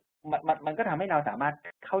จะมันก็ทำให้เราสามารถ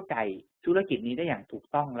เข้าใจธุรกิจนี้ได้อย่างถูก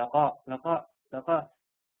ต้องแล้วก็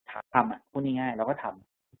ทำพูดง่ายๆเราก็ท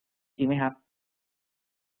ำจริงไหมครับ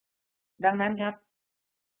ดังนั้นครับ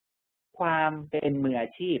ความเป็นมืออา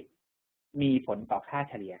ชีพมีผลต่อค่า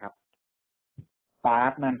เฉลี่ยครับฟา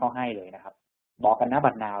สมันก็ให้เลยนะครับบอกกันหน้า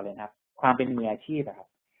บัดนาวเลยครับความเป็นมืออาชีพครับ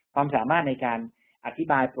ความสามารถในการอธิ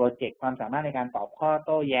บายโปรเจกต์ความสามารถในการตอบข้อโ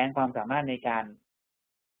ต้แย้งความสามารถในการ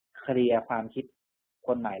เคลียร์ความคิดค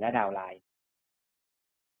นใหม่และดาวไลน์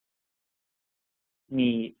มี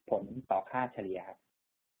ผลต่อค่าเฉลี่ยครับ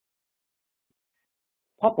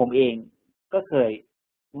เพราะผมเองก็เคย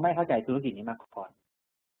ไม่เข้าใจธุรกิจนี้มาก่อน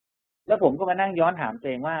แล้วผมก็มานั่งย้อนถามตัว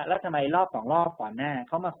เองว่าแล้วทำไมรอบ2รอบก่อนหน้าเ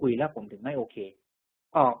ขามาคุยแล้วผมถึงไม่โอเค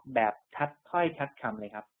ตอบแบบชัดถ้อยชัดคำเล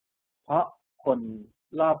ยครับเพราะคน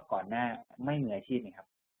รอบก่อนหน้าไม่มืออาชีพนะครับ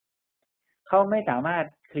เขาไม่สามารถ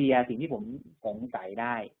เคลียร์สิ่งที่ผมสงสัยไ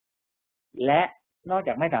ด้และนอกจ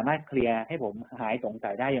ากไม่สามารถเคลียร์ให้ผมหายสงสั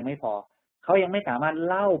ยได้ยังไม่พอเขายังไม่สามารถ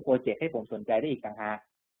เล่าโปรเจกต์ให้ผมสนใจได้อีกต่างหาก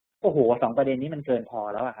โอ้โห2ประเด็นนี้มันเกินพอ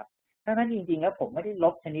แล้วครับทั้งนั้นจริงๆแล้วผมไม่ได้ล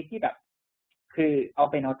บชนิดที่แบบคือเอา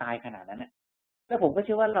เป็นเอาตายขนาดนั้นแล้วผมก็เ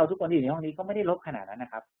ชื่อว่าเราทุกคนที่อยู่ในห้องนี้ก็ไม่ได้ลบขนาดนั้นน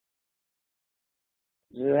ะครับ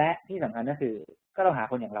และที่สำคัญก็คือก็เราหา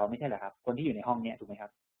คนอย่างเราไม่ใช่เหรอครับคนที่อยู่ในห้องนี้ถูกไหมครั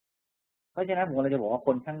บเพราะฉะนั้นผมก็เลยจะบอกว่าค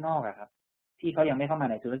นข้างนอกครับที่เขายังไม่เข้ามา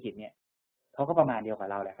ในธุรกิจเนี่ยเขาก็ประมาณเดียวกับ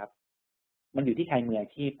เราแหละครับมันอยู่ที่ใครมืออา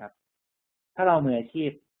ชีพครับถ้าเรามืออาชีพ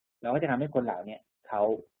เราก็จะทำให้คนเหล่านี้เขา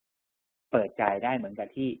เปิดใจได้เหมือนกับ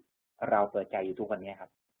ที่เราเปิดใจอยู่ทุกวันนี้ครับ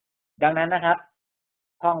ดังนั้นนะครับ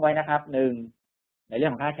ท่องไว้นะครับ1ในเรื่อ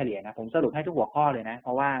งของค่าเฉลี่ยนะผมสรุปให้ทุกหัวข้อเลยนะเพ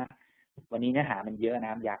ราะว่าวันนี้เนื้อหามันเยอะน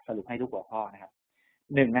ะอยากสรุปให้ทุกหัวข้อนะครับ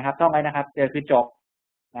1นะครับท่องไว้นะครับเจอคือจบ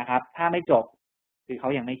นะครับถ้าไม่จบคือเขา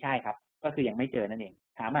ยังไม่ใช่ครับก็คือยังไม่เจอนั่นเอง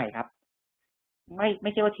หาใหม่ครับไ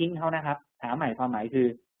ม่ใช่ว่าทิ้งเขานะครับหาใหม่ความหมายคือ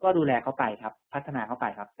ก็ดูแลเขาไปครับพัฒนาเขาไป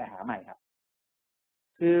ครับแต่หาใหม่ครับ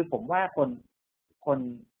คือผมว่าค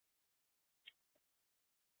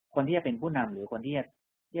นที่จะเป็นผู้นำหรือคนที่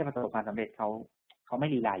จะประสบความสำเร็จเขาไม่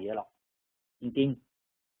ลีลาเยอะหรอกจริง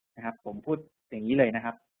นะครับผมพูดอย่างนี้เลยนะค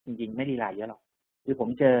รับจริงๆไม่รีไลน์เยอะหรอกคือผม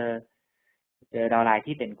เจอดาวไลน์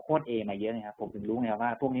ที่เป็นโค้ด A มาเยอะนะครับผมถึงรู้ไงว่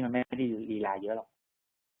าพวกนี้มันไม่ได้รีไลน์เยอะหรอก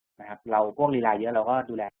นะครับเราพวกรีไลน์เยอะเราก็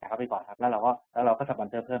ดูแลเขาไปก่อนครับแล้วเราก็สปอน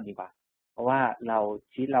เซอร์เพิ่มดีกว่าเพราะว่า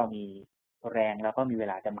ชีวิตเรามีแรงแล้วก็มีเว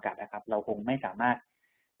ลาจำกัดนะครับเราคงไม่สามารถ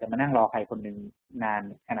จะมานั่งรอใครคนหนึ่งนาน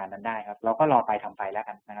ขนาดนั้นได้ครับเราก็รอไปทำไปแล้ว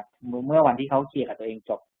กันนะครับเมื่อวันที่เขาเคลียร์กับตัวเอง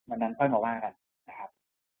จบวันนั้นค่อยมาว่ากันนะครับ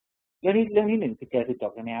เรื่องที่หนึ่งคือเจอคือจ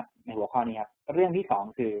บใช่ไหมครับในหัวข้อนี้ครับเรื่องที่สอง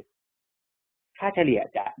คือค่าเฉลี่ย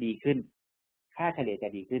จะดีขึ้นค่าเฉลี่ยจะ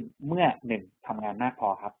ดีขึ้นเมื่อหนึ่งทำงานมากพอ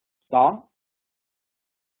ครับสอง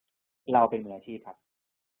เราเป็นมืออาชีพครับ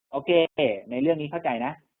โอเคในเรื่องนี้เข้าใจน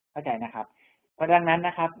ะครับเพราะดังนั้นน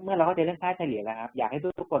ะครับเมื่อเราเข้าใจเรื่องค่าเฉลี่ยแล้วครับอยากให้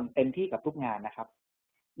ทุกคนเต็มที่กับทุกงานนะครับ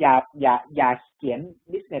อย่าเขียน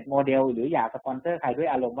business model หรืออย่าสปอนเซอร์ใครด้วย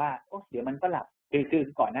อารมณ์ว่าโอ้เดี๋ยวมันก็หลับคือ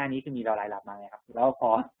ก่อนหน้านี้คือมีเรารายหลับมาไงครับแล้ว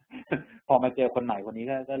พอมาเจอคนใหม่คนนี้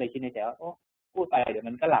ก็เลยคิดในใจว่าโอ้พูดไปเดี๋ยว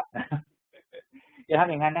มันก็หลับนะอย่าทำ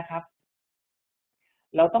อย่างนั้นนะครับ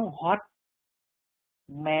เราต้องฮอต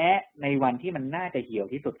แม้ในวันที่มันน่าจะเหี่ยว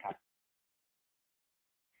ที่สุดครับ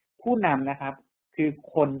ผู้นำนะครับคือ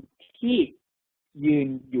คนที่ยืน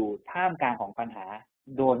อยู่ท่ามกลางของปัญหา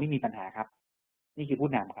โดยไม่มีปัญหาครับนี่คือผู้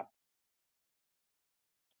นำครับ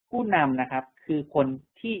ผู้นำนะครับคือคน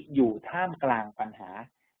ที่อยู่ท่ามกลางปัญหา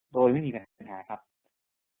โดยไม่มีปัญหาครับ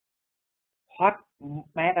ฮอต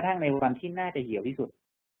แม้กระทั่งในวันที่น่าจะเหี่ยวที่สุด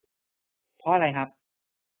เพราะอะไรครับ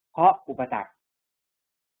เพราะอุปสรรค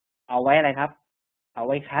เอาไว้อะไรครับเอาไ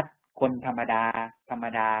ว้คัดคนธรรมดา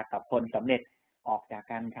กับคนสำเร็จออกจาก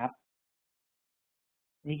กันครับ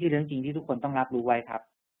นี่คือเรื่องจริงที่ทุกคนต้องรับรู้ไว้ครับ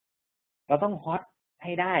เราต้องฮอตใ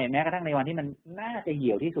ห้ได้แม้กระทั่งในวันที่มันน่าจะเ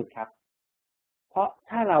หี่ยวที่สุดครับเพราะ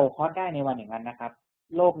ถ้าเราฮอตได้ในวันอย่างนั้นนะครับ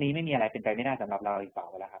โลกนี้ไม่มีอะไรเป็นไปไม่ได้สำหรับเราอีกต่อ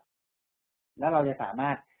ไปแล้วครับแล้วเราจะสามา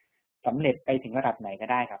รถสำเร็จไปถึงระดับไหนก็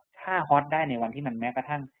ได้ครับถ้าฮอตได้ในวันที่มันแม้กระ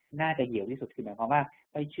ทั่งน่าจะเหี่ยวที่สุดคือหมายความว่า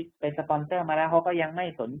ไปสปอนเซอร์มาแล้วเขาก็ยังไม่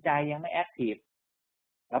สนใจยังไม่แอคทีฟ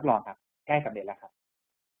รับรองครับใกล้สำเร็จแล้วครับ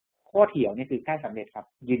โคตรเหี่ยวนี่คือใกล้สำเร็จครับ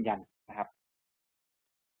ยืนยันนะครับ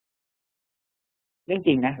เรื่องจ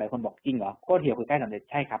ริงนะหลายคนบอกจริงเหรอโคตรเหี่ยวคือใกล้สำเร็จ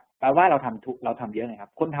ใช่ครับแปลว่าเราทำเยอะไงครั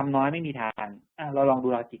บคนทำน้อยไม่มีทางเราลองดู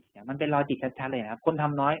ลอจิกมันเป็นลอจิกชัดๆเลยนะครับคนท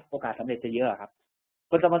ำน้อยโอกาสสำเร็จจะเยอะครับ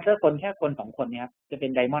คนสปอนเซอร์คนแค่คน2 คนนี้ครับจะเป็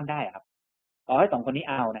นไดมอนด์ได้ครับต่อให้2 คนนี้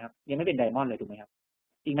เอานะครับยังไม่เป็นไดมอนด์เลยถูกไหมครับ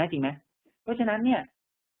จริงไหมเพราะฉะนั้นเนี่ย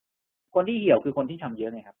คนที่เหี่ยวคือคนที่ทำเยอ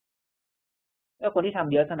ะไงครับแล้วคนที่ท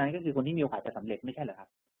ำเยอะเท่านั้นก็คือคนที่มีโอกาสจะสำเร็จไม่ใช่เหรอครับ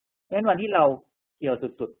เพราะฉะนั้นวันที่เราเหี่ยว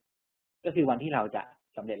สุดๆก็คือวันที่เราจะ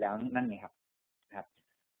สำเร็จแล้วนั่นไงครับ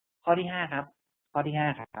ข้อที่5ครับ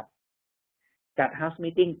ครับจัด House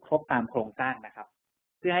Meeting ครบตามโครงสร้างนะครับ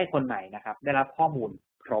เพื่อให้คนใหม่นะครับได้รับข้อมูล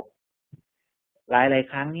ครบหลาย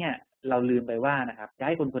ครั้งเนี่ยเราลืมไปว่านะครับจะใ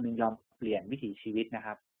ห้คนคนหนึ่งยอมเปลี่ยนวิถีชีวิตนะค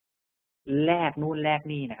รับแลกนู่นแลก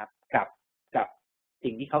นี่นะครับกับ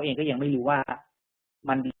สิ่งที่เขาเองก็ยังไม่รู้ว่า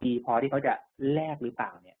มันดีพอที่เขาจะแลกหรือเปล่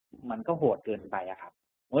าเนี่ยมันก็โหดเกินไปอะครับ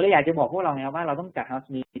ผมเลยอยากจะบอกพวกเราไงว่าเราต้องจัด House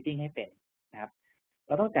Meeting ให้เป็นนะครับเ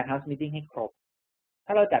ราต้องจัด House Meeting ให้ครบ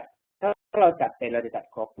ถ้าเราจัดเป็นเราจะจัด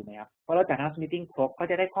ครบถูกไหมครับพอเราจัด House Meeting ครบเขา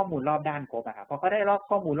จะได้ข้อมูลรอบด้านครบอะครับพอเขาได้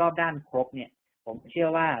ข้อมูลรอบด้านครบเนี่ยผมเชื่อ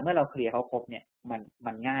ว่าเมื่อเราเคลียร์เขาครบเนี่ย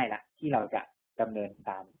มันง่ายละที่เราจะดำเนิ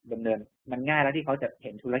นมันง่ายแล้วที่เขาจะเ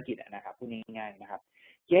ห็นธุรกิจนะครับพูดง่ายๆนะครับ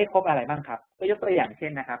เคลียร์ให้ครบอะไรบ้างครับก็ยกตัวอย่างเช่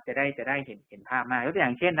นนะครับจะได้เห็นภาพมากยกตัวอย่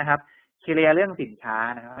างเช่นนะครับเคลียร์เรื่องสินค้า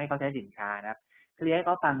นะครับให้เขาใช้สินค้านะครับเคลียร์ให้เข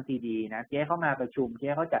าฟังซีดีนะเคลียร์ให้เขามาประชุมเคลีย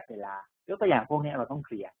ร์ให้เขาจัดเวลายกตัวอย่างพวกนี้เราต้องเค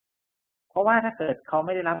ลียร์เพราะว่าถ้าเกิดเขาไ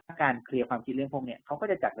ม่ได้รับการเคลียร์ความคิดเรื่องพวกนี้เขาก็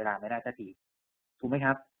จะจัดเวลาไม่ได้สักทีถูกไหมค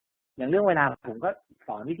รับอย่างเรื่องเวลาผมก็ส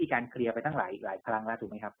อนวิธีการเคลียร์ไปตั้งหลายครั้งแล้วถูก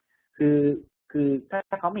ไหมครับคือ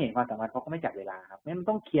ถ้าเขาไม่เห็นความสำคัญเขาก็ไม่จัดเวลาครับมัน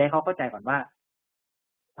ต้องเคลียร์ให้เขาเข้าใจก่อนว่า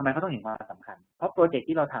ทำไมเขาต้องเห็นความสำคัญเพราะโปรเจกต์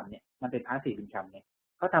ที่เราทำเนี่ยมันเป็นพาสซีฟอินคัมเนี่ย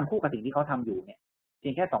เขาทำคู่กับสิ่งที่เขาทำอยู่เนี่ยเพี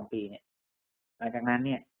ยงแค่2 ปีเนี่ยหลังจากนั้นเ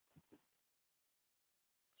นี่ย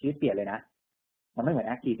ชีวิตเปลี่ยนเลยนะมันไม่เหมือนแ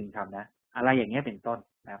อคทีฟอินคัมนะอะไรอย่างเงี้ยเป็นต้น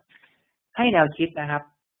นะครับให้แนวคิดนะครับ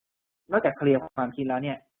นอกจากเคลียร์ความคิดแล้วเ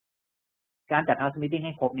นี่ยการจัด House Meeting ใ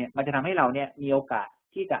ห้ครบเนี่ยมันจะทำให้เราเนี่ยมีโอกาส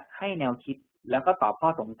ที่จะให้แนวคิดแล้วก็ตอบข้อ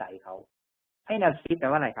สงสัยเขาให้แนวคิดแปล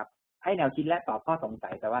ว่าอะไรครับให้แนวคิดและตอบข้อสงสั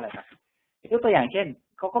ยแปลว่าอะไรครับยกตัวอย่างเช่น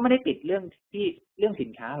เขาก็ไม่ได้ติดเรื่องสิ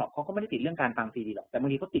นค้าหรอกเขาก็ไม่ได้ติดเรื่องการฟังซีดีหรอกแต่บา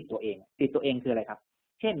งทีเขาติดตัวเองคืออะไรครับ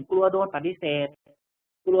เช่นกลัวโดนปฏิเสธ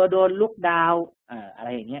กลัวโดนลุกดาวอะไร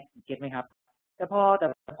อย่างเงี้ยเก็ทไหมครับแต่พ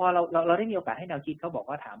อเราได้มีโอกาสให้แนวคิดเขาบอก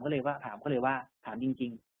ว่าถามเขาเลยว่าถามจริ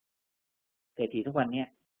งๆเศรษฐีทุกวันเนี่ย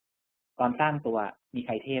ตอนสร้างตัวมีใค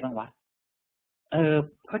รเท่บ้างวะ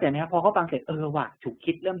เข้าใจไหมครับพอเขาฟังเสร็จว่ะฉุก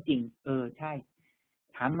คิดเริ่มจริงใช่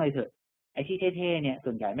ถามหน่อยเถอะไอ้ที่เท่ๆเนี่ยส่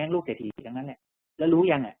วนใหญ่แม่งลูกเศรษฐีทั้งนั้นแหละแล้วรู้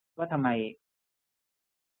ยัง ว่าทำไม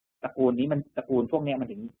ตระกูลนี้มันตระกูลพวกนี้มัน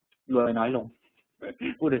ถึงรวยน้อยลง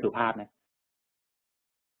พูดโดยสุภาพนะ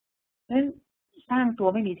นั้นสร้างตัว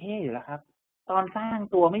ไม่มีเท่อยู่แล้วครับ ตอนสร้าง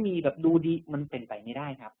ตัวไม่มีแบบดูดีมันเป็นไปไม่ได้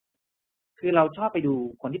ครับ คือเราชอบไปดู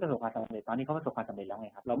คนที่ประสบความสำเร็จตอนนี้เขาประสบความสำเร็จแล้วไง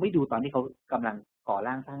ครับเราไม่ดูตอนที่เขากำลังก่อ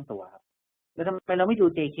ร่างสร้างตัวครับแล้วทำไมเราไม่ดู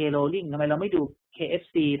JK Rowling ทำไมเราไม่ดู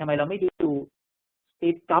KFC ทำไมเราไม่ดู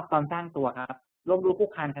Steve Jobs ตอนสร้างตัวครับล้มลุกคลุ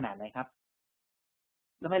กคลานขนาดไหนครับ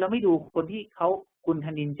ทำไมเราไม่ดูคนที่เขาคุณธ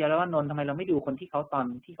นินทร์ เจรวนนท์ทำไมเราไม่ดูคนที่เขาตอน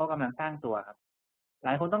ที่เขากำลังสร้างตัวครับหล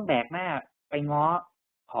ายคนต้องแบกหน้าไปง้อ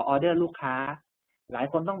ขอออเดอร์ลูกค้าหลาย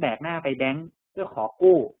คนต้องแบกหน้าไปแบงค์เพื่อขอ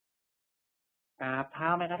กู้กราบเท้า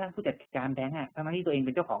แม้กระทั่งผู้จัดการแบงค์ทั้งที่ตัวเองเ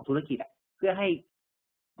ป็นเจ้าของธุรกิจเพื่อให้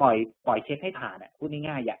ปล่อยเช็คให้ผ่านพูด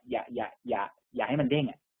ง่ายๆอย่าให้มันเด้ง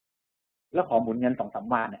แล้วขอหมุนเงิน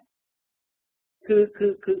2-3 วัน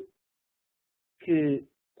คือ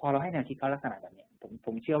พอเราให้แนวคิดเขาลักษณะแบบนี้ผ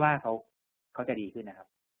มเชื่อว่าเขาจะดีขึ้นนะครับ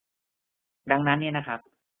ดังนั้นเนี่ยนะครับ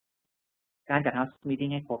การจัด house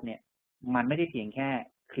meeting ให้ครบเนี่ยมันไม่ได้เพียงแค่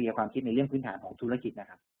เคลียร์ความคิดในเรื่องพื้นฐานของธุรกิจนะ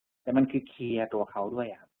ครับแต่มันคือเคลียร์ตัวเขาด้วย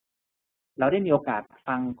ครับเราได้มีโอกาส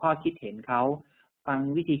ฟังข้อคิดเห็นเขาฟัง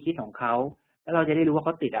วิธีคิดของเขาแล้วเราจะได้รู้ว่าเข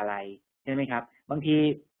าติดอะไรใช่ไหมครับบางที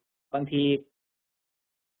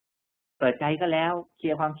เปิดใจก็แล้วเคลี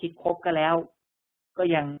ยร์ความคิดครบก็แล้วก็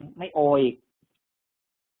ยังไม่โออีก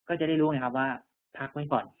ก็จะได้รู้นะครับว่าพักไว้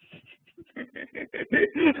ก่อน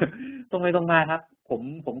ตรงไปตรงมาครับ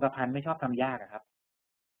ผมกับพันไม่ชอบทำยากครับ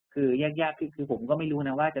คือยากคือผมก็ไม่รู้น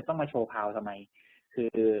ะว่าจะต้องมาโชว์พาวทำไม คื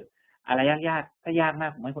ออะไรยากถ้ายากมา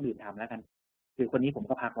กผมให้คนอื่นทำแล้วกัน คือคนนี้ผม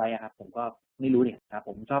ก็พักไว้ครับ ผมก็ไม่รู้เนี่ยครับ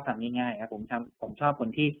ผมชอบทำง่ายๆครับผมชอบคน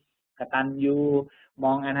ที่กตัญญูม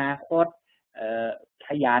องอนาคตข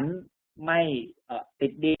ยันไม่ติ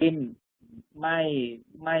ดดินไ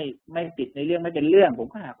ม่ติดในเรื่องไม่เป็นเรื่อง ผม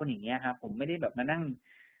ก็หาคนอย่างเงี้ยครับผมไม่ได้แบบมานั่ง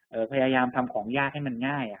พยายามทำของยากให้มัน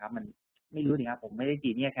ง่ายครับมันไม่รู้สิครับผมไม่ได้จี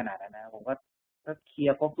เนียสขนาดนั้นนะผมก็เคลีย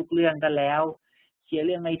ร์ครบทุกเรื่องกันแล้วเคลียร์เ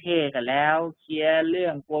รื่องไม่เท่กันแล้วเคลียร์เรื่อ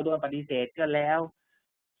งกลัวโดนปฏิเสธก็แล้ว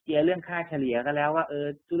เคลียร์เรื่องค่าเฉลี่ยก็แล้วว่า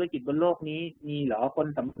ธุรกิจบนโลกนี้มีเหรอคน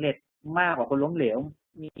สำเร็จมากกว่าคนล้มเหลว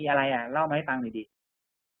มีอะไรเล่ามาให้ฟังหน่อยดิ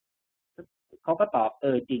เขาก็ตอบ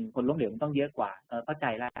จริงคนล้มเหลวมันต้องเยอะกว่าเข้าใจ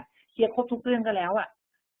แล้วเคลียร์ครบทุกเรื่องก็แล้ว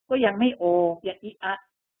ก็ยังไม่โอยังอีอะ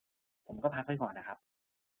ผมก็พักไว้ก่อนนะครับ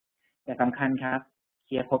แต่สำคัญครับเค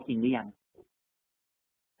ลียร์ครบจริงหรือยัง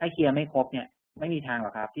ถ้าเคลียร์ไม่ครบเนี่ยไม่มีทางหร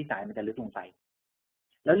อกครับที่สายมันจะลึกลงไป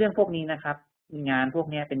แล้วเรื่องพวกนี้นะครับงานพวก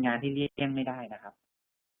นี้เป็นงานที่เลี่ยงไม่ได้นะครับ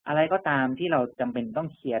อะไรก็ตามที่เราจำเป็นต้อง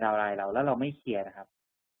เคลียร์ดาวไลน์เราแล้วเราไม่เคลียร์นะครับ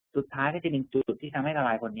สุดท้ายก็จะเป็นจุดที่ทำให้ดาวไ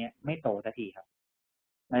ลน์คนนี้ไม่โตสักทีครับ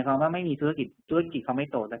หมายความว่าไม่มีธุรกิจเขาไม่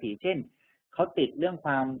โตสักทีเช่นเขาติดเรื่องค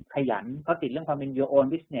วามขยันเขาติดเรื่องความเป็น your own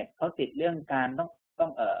business เขาติดเรื่องการต้อ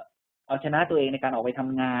งเอาชนะตัวเองในการออกไปท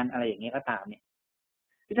ำงานอะไรอย่างเงี้ยก็ตามเนี่ย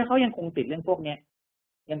ถ้าเขายังคงติดเรื่องพวกเนี้ย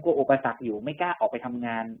ยังกลัวอุปสรรคอยู่ไม่กล้าออกไปทำง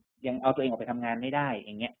านยังเอาตัวเองออกไปทำงานไม่ได้อ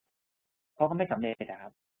ย่างเงี้ยเขาก็ไม่สำเร็จครั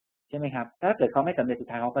บใช่ไหมครับถ้าเกิดเขาไม่สำเร็จสุด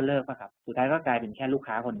ท้ายเขาก็เลิกครับสุดท้ายก็กลายเป็นแค่ลูก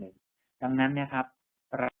ค้าคนหนึ่งดังนั้นนะครับ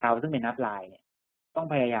เราซึ่งเป็นนับไลน์เนี่ยต้อง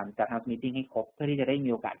พยายามจัด house meeting ให้ครบเพื่อที่จะได้มี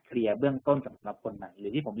โอกาสเคลียร์เบื้องต้นสำหรับคนใหม่หรื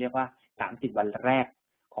อที่ผมเรียกว่า30 วันแรก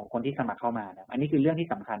ของคนที่สมัครเข้ามานะอันนี้คือเรื่องที่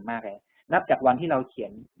สำคัญมากเลยนับจากวันที่เราเขีย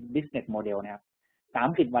น business model นะครับ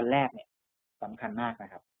30 วันแรกเนี่ยสำคัญมากน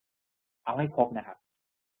ะครับเอาให้ครบนะครับ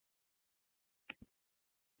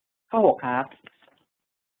ข้อ6ครับ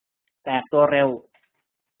แตกตัวเร็ว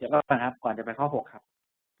เดี๋ยวก่อนครับก่อนจะไปข้อ6ครับ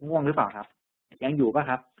ง่วงหรือเปล่าครับยังอยู่ป่ะ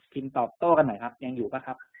ครับพิมพ์ตอบโต้กันหน่อยครับยังอยู่ป่ะค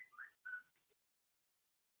รับ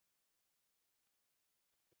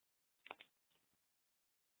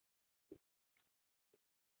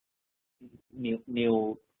นิว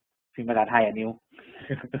พิมพ์ภาษาไทยนิว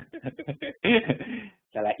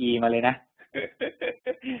แต่ละอีมาเลยนะ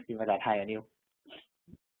พิมพ์ภาษาไทยนิว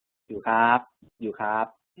อยู่ครับอยู่ครับ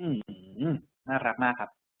น่ารักมากครับ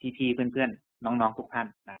พี่เพื่อนๆน้องๆทุกท่าน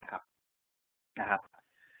นะครับ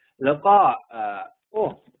แล้วก็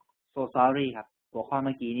so sorry ครับหัวข้อเ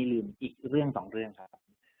มื่อกี้นี่ลืมอีกเรื่อง2 เรื่องครับ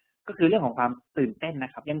ก็คือเรื่องของความตื่นเต้นน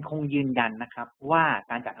ะครับยังคงยืนยันนะครับว่า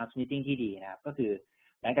การจัด house meeting ที่ดีนะครับก็คือ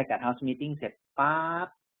หลังจากจัด house meeting เสร็จปั๊บ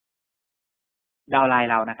ดาวไลน์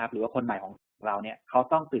เรานะครับหรือว่าคนใหม่ของเราเนี่ยเขา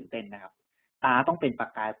ต้องตื่นเต้นนะครับตาต้องเป็นประ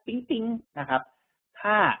กายปิ๊งๆนะครับ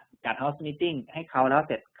ถ้าจัด house meeting ให้เขาแล้วเ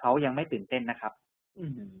สร็จเขายังไม่ตื่นเต้นนะครับ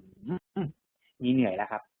มีเหนื่อยแล้ว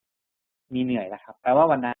ครับแปลว่า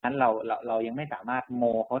วันนั้นเรายังไม่สามารถโม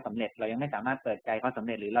เขาสำเร็จเรายังไม่สามารถเปิดใจเขาสำเ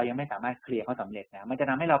ร็จหรือเรายังไม่สามารถเคลียร์เขาสำเร็จนะมันจะ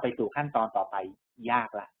ทำให้เราไปสู่ขั้นตอนต่อไปยาก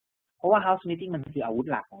ละเพราะว่า house meeting มันคืออาวุธ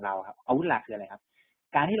หลักของเราครับอาวุธหลักคืออะไรครับ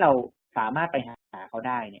การที่เราสามารถไปหาเขาไ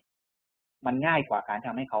ด้เนี่ยมันง่ายกว่าการท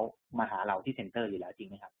ำให้เขามาหาเราที่เซ็นเตอร์อยู่แล้วจริง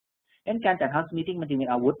ไหมครับ งั้นการจัด house meeting มันจึงเป็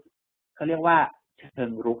นอาวุธเขาเรียกว่าเชิ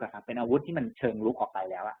งรุกอะครับเป็นอาวุธที่มันเชิงรุกออกไป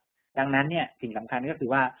แล้วอะดังนั้นเนี่ยสิ่งสำคัญก็คือ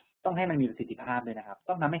ว่าต้องให้มันมีประสิทธิภาพด้วยนะครับ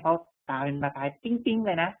ต้องทำให้เขาตาเป็นประกายปิ๊งๆเ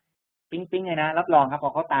ลยนะปิ๊งๆเลยนะรับรองครับพ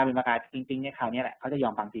อเขาตาเป็นประกายปิ๊งๆเนี่ยคราวนี้แหละเขาจะยอ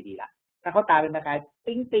มฟังซีดีละถ้าเขาตาเป็นประกาย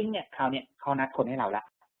ปิ๊งๆเนี่ยคราวนี้เขานัดคนให้เราละ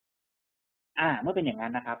เมื่อเป็นอย่างนั้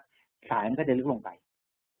นนะครับสายมันก็จะลึกลงไป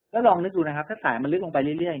แล้วลองนึกดูนะครับถ้าสายมันลึกลงไป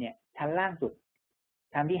เรื่อยๆเนี่ยชั้นล่างสุด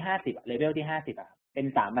ชั้นที่50เลเวลที่50เป็น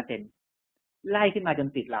3%ไล่ขึ้นมาจน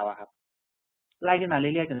ติดเราครับไล่ขึ้นมาเรื่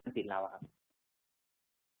อยๆจนติดเราครับ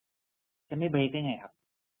จะไม่เบรกได้ไงครับ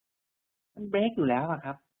มันเบรกอยู่แล้วค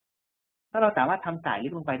รับถ้าเราสามารถทำสายลึ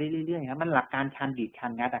กลงไปได้เรื่อยๆครับมันหลักการชันดีดชั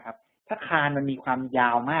นงัดครับถ้าคานมันมีความยา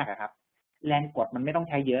วมากครับแรงกดมันไม่ต้อง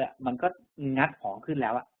ใช้เยอะมันก็งัดของขึ้นแล้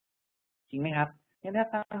วจริงไหมครับเนี่ยถ้า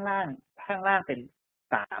ข้างล่างเป็น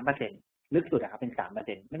3%ลึกสุดครับเป็น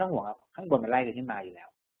3%ไม่ต้องห่วงครับข้างบนมันไล่ขึ้นมาอยู่แล้ว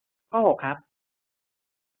ข้อ6ครับ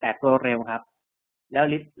แตกตัวเร็วครับแล้ว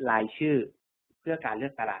ลิสต์รายชื่อเพื่อการเลื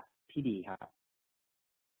อกตลาดที่ดีครับ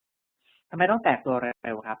ทำไมต้องแตกตัวเ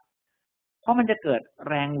ร็วครับเพราะมันจะเกิด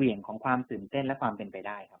แรงเหวี่ยงของความตื่นเต้นและความเป็นไปไ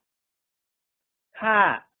ด้ครับถ้า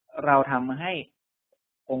เราทำให้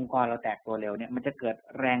องค์กรเราแตกตัวเร็วเนี่ยมันจะเกิด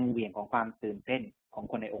แรงเหวี่ยงของความตื่นเต้นของ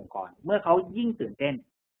คนในองค์กรเมื่อเขายิ่งตื่นเต้น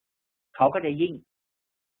เขาก็จะยิ่ง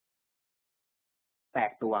แต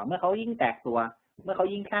กตัวเมื่อเขายิ่งแตกตัวเมื่อเขา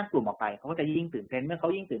ยิ่งสร้างกลุ่มออกไปเขาก็จะยิ่งตื่นเต้นเมื่อเขา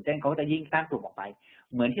ยิ่งตื่นเต้นเขาจะยิ่งสร้างกลุ่มออกไป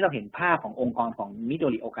เหมือนที่เราเห็นภาพขององค์กรของมิโด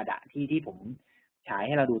ริโอกาดะที่ผมฉายใ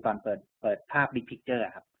ห้เราดูตอนเปิดภาพ Big Picture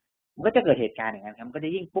ครับมันก็จะเกิดเหตุการณ์อย่างนั้นครับมันก็จ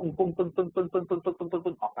ะยิ่งปุ้ง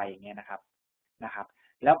ออกไปอย่างเงี้ยนะครับ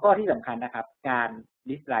แล้วก็ที่สำคัญนะครับการ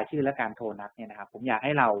ลิสต์รายชื่อและการโทรนัดเนี่ยนะครับผมอยากใ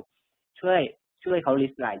ห้เราช่วยเขาลิ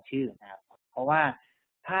สต์รายชื่อนะครับเพราะว่า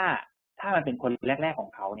ถ้ามันเป็นคนแรกๆขอ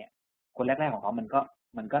งเขาเนี่ยคนแรกๆของเขามัน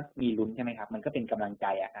ก็มีลุ้นใช่ไหมครับมันก็เป็นกำลังใจ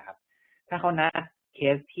นะครับถ้าเขานัดเค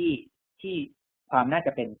สที่ความน่าจ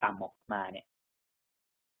ะเป็นต่ำออกมาเนี่ย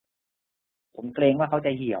ผมเกรงว่าเขาจ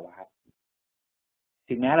ะเหี่ยวครับ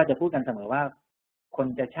ถึงแม้เราจะพูดกันเสมอว่าคน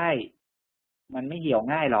จะใช่มันไม่เหี่ยว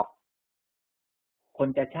ง่ายหรอกคน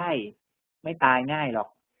จะใช่ไม่ตายง่ายหรอก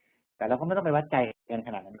แต่เราก็ไม่ต้องไปวัดใจกันข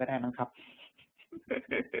นาดนั้นก็ได้มั้งครับ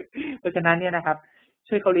เพราะฉะนั้นเนี่ยนะครับ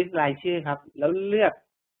ช่วยเขาลิสต์รายชื่อครับแล้วเลือก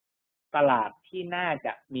ตลาดที่น่าจ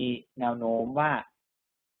ะมีแนวโน้มว่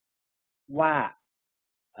า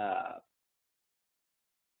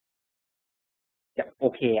จะโอ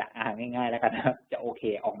เคง่ายๆแล้วกันนะครับจะโอเค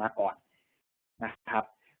ออกมาก่อนนะครับ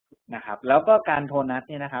แล้วก็การโทรนัด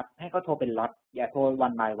เนี่ยนะครับให้เขาโทรเป็นล็อตอย่าโทรวั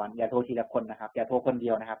นบายวันอย่าโทรทีละคนนะครับอย่าโทรคนเดี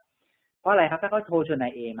ยวนะครับเพราะอะไรครับถ้าเขาโทรชวนนา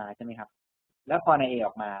ยเอมาใช่ไหมครับแล้วพอนายเออ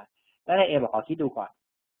อกมาแล้วนายเอบอกขอคิดดูก่อน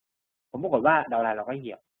ผมปรากฏว่าดาวไลน์เราก็เ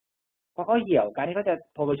หี่ยวเพราะเขาเหี่ยวการที่เขาจะ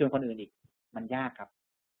โทรไปชวนคนอื่นอีกมันยากครับ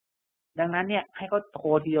ดังนั้นเนี่ยให้เขาโทร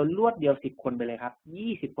ทีเดียวรวดเดียว10 คนไปเลยครับ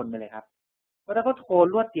20 คนไปเลยครับเพราะถ้าเขาโทร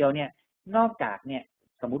รวดเดียวเนี่ยนอกจากเนี่ย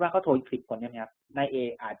สมมุติว่าเขาโทร10 คนเนี่ยครับนายเอ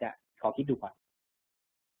อาจจะขอคิดดูก่อน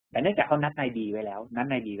แต่เนื่องจากเขานัดนายดีไว้แล้ว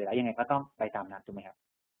ยังไงก็ต้องไปตามนัดถูกไหมครับ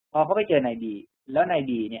พอเขาไปเจอนายดีแล้วนาย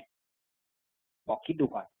ดีเนี่ยบอกคิดดู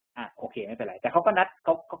ก่อนโอเคไม่เป็นไรแต่เขาก็นัดเข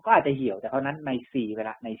าก็อาจจะเหี่ยวแต่เขานัดนายซีเวล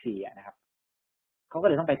านายซีนะครับเขาก็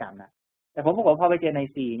เลยต้องไปตามนัดแต่ผมบอกพอไปเจอนาย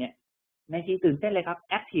ซีเนี่ยนายซีตื่นเต้นเลยครับ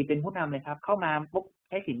แอคทีฟเป็นผู้นำเลยครับเข้ามาปุ๊บ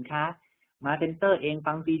ใช้สินค้ามาเซ็นเตอร์เอง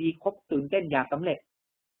ฟังซีดีครบตื่นเต้นอยากสำเร็จ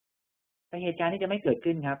แต่เหตุการณ์ที่จะไม่เกิด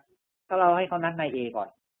ขึ้นครับถ้าเราให้เขานัดนายเอก่อน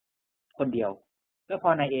คนเดียวแล้วพอ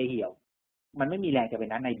นายเอเหี่ยวมันไม่มีแรงจะไป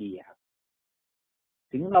นัดนายดีครับ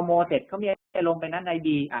ถึงเราโมเสร็จเขามีลงไปนัดนาย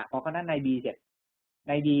ดีพอเขานัดนายดีเสร็จ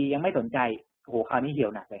นายดียังไม่สนใจโอ้โหคราวนี้เหี่ย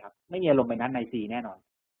วหนักเลยครับไม่มีลงไปนัดนายซีแน่นอน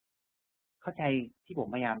เข้าใจที่ผม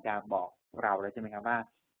พยายามจะบอกเราเลยใช่ไหมครับว่า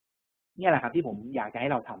เนี่ยแหละครับที่ผมอยากจะให้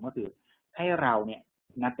เราทำก็คือให้เราเนี่ย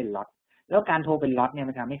นัดเป็นล็อตแล้วการโทรเป็นล็อตเนี่ย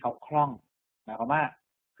มันทำให้เขาคล่องหมายความว่า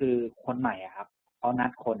คือคนใหม่ครับเขานั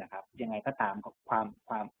ดคนนะครับยังไงก็ตามคว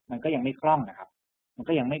ามมันก็ยังไม่คล่องนะครับมัน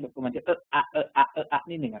ก็ยังไม่มันจะ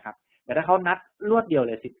นิดหนึ่งนะครับแต่ถ้าเขานัดรวดเดียวเ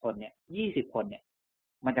ลย10 คนเนี่ย20 คนเนี่ย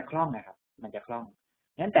มันจะคล่องนะครับมันจะคล่อง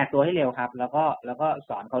งั้นแตกตัวให้เร็วครับแล้วก็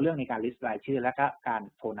สอนเขาเรื่องในการลิสต์รายชื่อและก็การ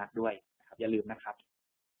โทรนัดด้วยครับอย่าลืมนะครับ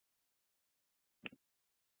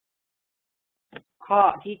ข้อ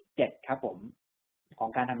ที่7ครับผมของ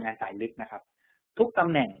การทำงานสายลึกนะครับทุกตำ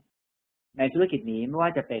แหน่งในธุรกิจนี้ไม่ว่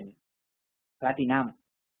าจะเป็น Platinum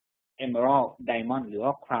Emerald Diamond หรือว่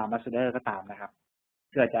า Crown Ambassador ก็ตามนะครับ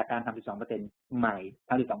เกิดจากการทำ 12% ใหม่ท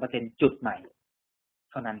ำ 12% จุดใหม่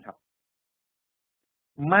เท่านั้นครับ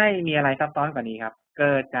ไม่มีอะไรซับซ้อนกว่านี้ครับเ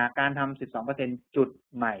กิดจากการทำ 12% จุด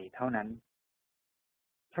ใหม่เท่านั้น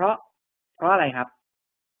เพราะอะไรครับ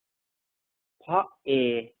เพราะ A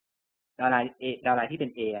ดาวไลน์ที่เป็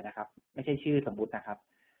น A นะครับไม่ใช่ชื่อสมมุตินะครับ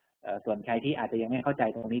ส่วนใครที่อาจจะยังไม่เข้าใจ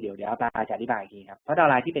ตรงนี้เดี๋ยวปลาจะอธิบายอีกทีครับเพราะดาว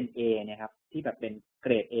ไลน์ที่เป็น A เนี่ยครับที่แบบเป็นเก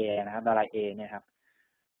รด A นะครับดาวไลน์ A เนี่ยครับ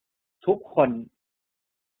ทุกคน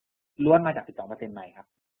ล้วนมาจาก 12% ใหม่ครับ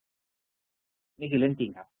นี่คือเรื่องจริ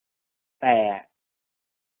งครับแต่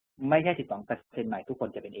ไม่ใช่ 12% ใหม่ทุกคน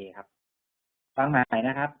จะเป็น A ครับฟังใหม่น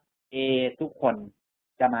ะครับ A ทุกคน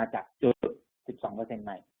จะมาจากจุด 12% ให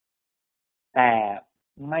ม่แต่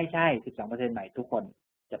ไม่ใช่ 12% ใหม่ทุกคน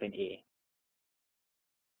จะเป็น A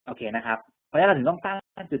โอเคนะครับเพราะฉะนั้นเราถึงต้อง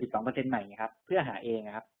ตั้งจุด 12% ใหม่ครับเพื่อหา A น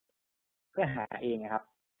ะครับเพื่อหา A นะครับ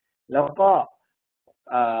แล้วก็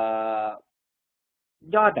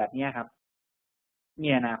ยอดแบบนี้ครับมี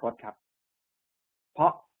อนาคตครับเพรา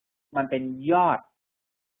ะมันเป็นยอด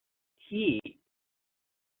ที่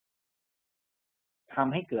ท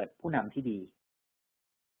ำให้เกิดผู้นำที่ดี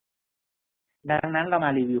ดังนั้นเรามา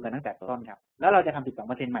รีวิวกันตั้งแต่ต้นครับแล้วเราจะทำ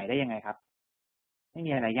 12% ใหม่ได้ยังไงครับไม่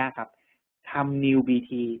มีอะไรยากครับทำ New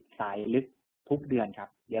BT สายลึกทุกเดือนครับ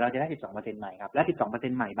เดี๋ยวเราจะได้ 12% ใหม่ครับและ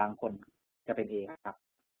 12% ใหม่บางคนจะเป็น A ครับ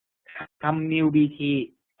ทำ New BT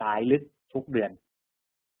สายลึกทุกเดือน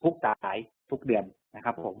ทุกสายทุกเดือนนะค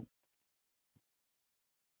รับผม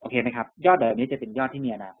โอเคไหมครับยอดแบบนี้จะเป็นยอดที่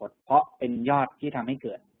มีอนาคตเพราะเป็นยอดที่ทำให้เ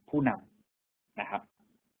กิดผู้นำนะครับ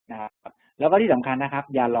แล้วก็ที่สำคัญนะครับ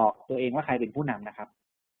อย่าหลอกตัวเองว่าใครเป็นผู้นำนะครับ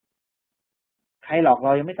ใครหลอกเร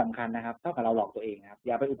ายังไม่สำคัญนะครับเท่ากับเราหลอกตัวเองนะครับอ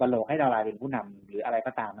ย่าไปอุปโลกให้ดาวไลน์เป็นผู้นำหรืออะไร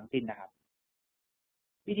ก็ตามทั้งสิ้นนะครับ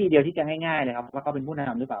วิธีเดียวที่จะง่ายๆเลยครับว่าเขาเป็นผู้น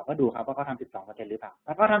ำหรือเปล่าก็ดูครับว่าเขาทำ 12% หรือเปล่าถ้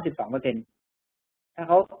าเขาทำ 12%ถ้าเ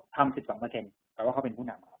ขาทำ 12%แปลว่าเขาเป็นผู้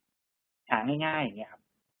นำครับหาง่ายๆอย่างเงี้ยครับ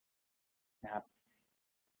นะครับ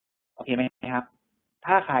โอเคไหมครับ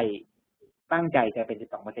ถ้าใครตั้งใจจะเป็น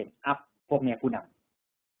 12% อัพพวกเนี้ยผู้น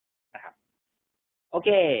ำนะครับโอเค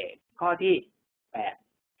ข้อที่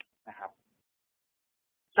8นะครับ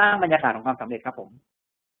สร้างบรรยากาศของความสำเร็จครับผม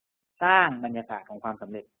สร้างบรรยากาศของความส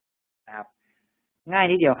ำเร็จนะครับง่าย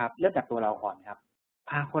นิดเดียวครับเริ่มจากตัวเราก่อนครับ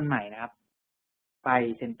พาคนใหม่นะครับไป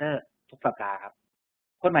เซ็นเตอร์ทุกสัปดาห์ครับ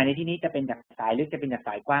คนใหม่ในที่นี้จะเป็นจากสายลึกจะเป็นจากส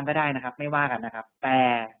ายกว้างก็ได้นะครับไม่ว่ากันนะครับแต่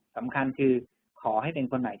สำคัญคือขอให้เป็น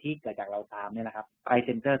คนใหม่ที่เกิดจากเราตามเนี่ยนะครับไปเ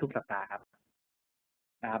ซ็นเตอร์ทุกสัปดาห์ครับ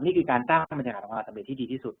นะครับนี่คือการสร้างบรรยากาศของความสำเร็จที่ดี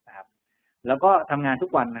ที่สุดนะครับแล้วก็ทำงานทุ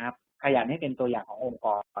กวันนะครับขยันให้เป็นตัวอย่างขององค์ก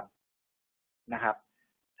รนะครับ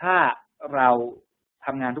ถ้าเราท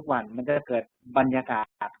ำงานทุกวันมันจะเกิดบรรยากา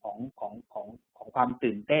ศของความ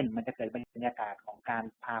ตื่นเต้นมันจะเกิดบรรยากาศของการ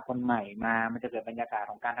พาคนใหม่มามันจะเกิดบรรยากาศ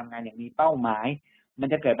ของการทำงานอย่างมีเป้าหมายมัน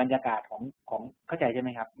จะเกิดบรรยากาศของเข้าใจใช่ไหม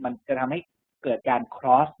ครับมันจะทำให้เกิดการ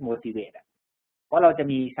cross motivate เพราะเราจะ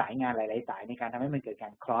มีสายงานหลายๆสายในการทำให้มันเกิดกา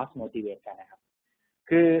ร cross motivate กันนะครับ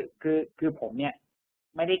คือผมเนี่ย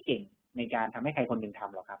ไม่ได้เก่งในการทำให้ใครคนหนึ่งท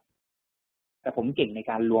ำหรอกครับแต่ผมเก่งใน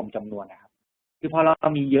การรวมจำนวนนะครับคือพอเรา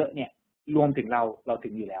มีเยอะเนี่ยรวมถึงเราถึ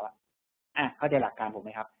งอยู่แล้วเข้าใจหลักการผมไห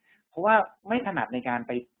มครับเพราะว่าไม่ถนัดในการ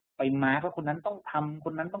ไปมาร์กว่าคนนั้นต้องทำค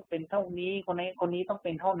นนั้นต้องเป็นเท่านี้คนนี้ต้องเ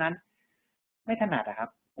ป็นเท่านั้นไม่ถนัดครับ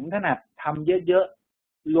ผมถนัดทำเยอะ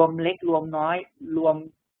ๆรวมเล็กรวมน้อยรวม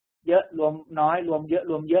เยอะรวมน้อยรวมเยอะ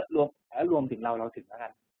รวมเยอะรวมแล้วรวมถึงเราถึงแล้วกั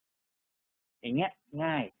นอย่างเงี้ย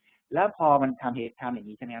ง่ายแล้วพอมันทำอย่าง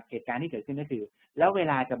นี้ใช่ไหมครับเหตุการณ์ที่เกิดขึ้นก็คือแล้วเว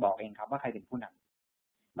ลาจะบอกเองครับว่าใครเป็นผู้น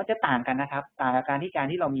ำมันจะต่างกันนะครับต่างกับการ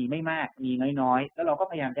ที่เรามีไม่มากมีน้อยๆแล้วเราก็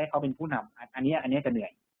พยายามให้เขาเป็นผู้นำอันนี้จะเหนื่อ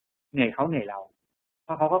ยเขาเหนื่อยเราเพ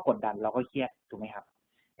ราะเขาก็กดดันเราก็เครียดถูกไหมครับ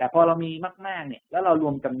แต่พอเรามีมากๆเนี่ยแล้วเราร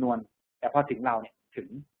วมจำนวนแต่พอถึงเราเนี่ยถึง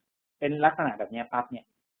เป็นลักษณะแบบนี้ปั๊บเนี่ย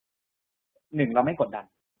เราไม่กดดัน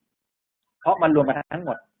เพราะมันรวมกันทั้งห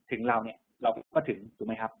มดถึงเราเนี่ยเราก็ถึงถูกไ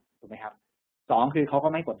หมครับสองคือเขาก็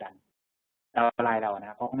ไม่กดดันดาวไลน์เราน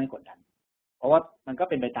ะเขาก็ไม่กดดันเพราะว่ามันก็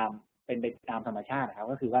เป็นไปตามธรรมชาตินะครับ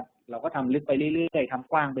ก็คือว่าเราก็ทำลึกไปเรื่อยๆท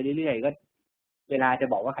ำกว้างไปเรื่อยๆก็เวลาจะ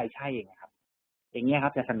บอกว่าใครใช่เองครับอย่างเงี้ยค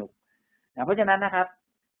รับจะสนุกเพราะฉะนั้นนะครับ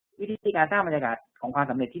วิธีการสร้างบรรยากาศของความ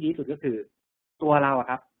สำเร็จที่ดีที่สุดก็คือตัวเรา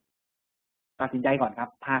ครับตัดสินใจก่อนครับ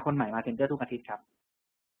พาคนใหม่มาเซ็นเตอร์ทุกอาทิตย์ครับ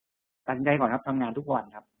ตัดสินใจก่อนครับทำงานทุกวัน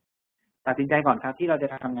ครับตัดสินใจก่อนครับที่เราจะ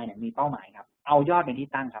ทำงานอย่างมีเป้าหมายครับเอายอดเป็นที่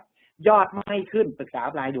ตั้งครับยอดไม่ขึ้นปรึกษา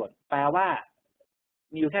รายด่วนแปลว่า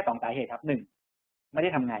มีอยู่แค่2สาเหตุครับ1ไม่ได้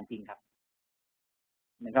ทำงานจริงครับ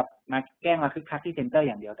เหมือนกับมาแกล้งมาคึกคักที่เซ็นเตอร์อ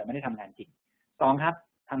ย่างเดียวแต่ไม่ได้ทำงานจริง2ครับ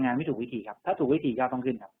ทำงานไม่ถูกวิธีครับถ้าถูกวิธียอดต้อง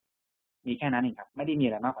ขึ้นครับมีแค่นั้นเองครับไม่ได้มีอ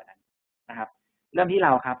ะไรมากกว่านั้นนะครับเริ่มที่เร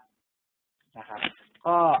าครับ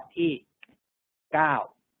ข้อที่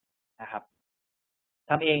9นะครับ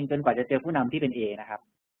ทำเองจนกว่าจะเจอผู้นำที่เป็น A นะครับ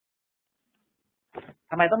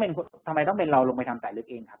ทำไมต้องเป็นเราลงไปทำสายลึก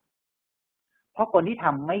เองครับเพราะคนที่ท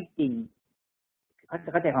ำไม่จริงเขาจะ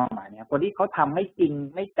เข้าใจความหมายเนี่ยคนที่เขาทำไม่จริง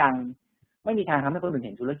ไม่จังไม่มีทางทำให้คนอื่นเ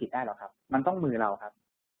ห็นธุรกิจได้หรอกครับมันต้องมือเราครับ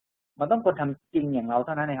มันต้องคนทำจริงอย่างเราเ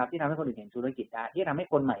ท่านั้นนะครับที่ทำให้คนอื่นเห็นธุรกิจได้ที่ทำให้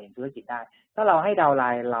คนใหม่เห็นธุรกิจได้ถ้าเราให้ดาวไล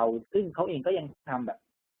น์เราซึ่งเขาเองก็ยังทำแบบ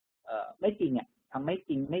ไม่จริงทำไม่จ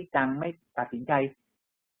ริงไม่จังไม่ตัดสินใจ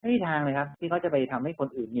ไม่มีทางเลยครับที่เขาจะไปทำให้คน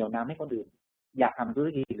อื่นเหนี่ยวนำให้คนอื่นอยากทำธุร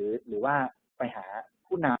กิจหรือว่าไปหา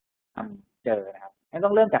ผู้นำเจอนะครับงั้นต้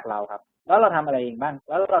องเริ่มจากเราครับแล้วเราทำอะไรเองบ้าง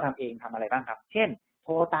แล้วเราทำเองทำอะไรบ้างครับเช่นโท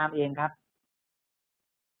รตามเองครับ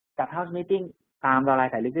จัด house meeting ตามดาวไล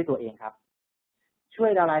น์สายลึกด้วยตัวเองครับช่วย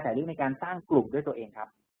ดาวไลน์สายลึกในการสร้างกลุ่มด้วยตัวเองครับ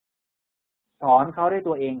สอนเขาด้วย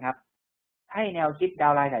ตัวเองครับให้แนวคิดดา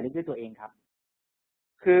วไลน์สายลึกด้วยตัวเองครับ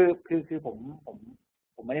คือผ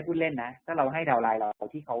มไม่ได้พูดเล่นนะถ้าเราให้ดาวไลน์เรา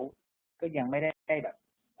ที่เขาก็ยังไม่ได้แบบ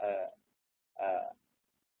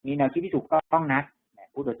มีแนวคิดที่ถูกต้องนัก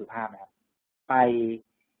พูดโดยสุภาพนะครับไป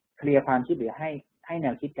เคลียร์ความคิดหรือให้แน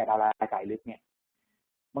วคิดกับดาวไลน์สายลึกเนี่ย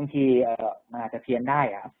บางทีมันอาจจะเพี้ยนได้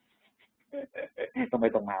ครับตรงไป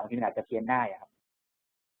ตรงมาบางทีมันอาจจะเพี้ยนได้ครับ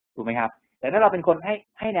ถูกไหมครับแต่ถ้าเราเป็นคน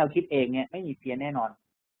ให้แนวคิดเองเนี่ยไม่มีเพี้ยนแน่นอน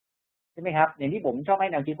ใช่ไหมครับอย่างที่ผมชอบให้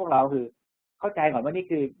แนวคิดพวกเราคือเข้าใจก่อนว่านี่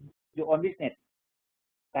คือ your own business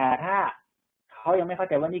แต่ถ้าเขายังไม่เข้า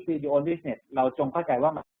ใจว่านี่คือ your own business เราจงเข้าใจว่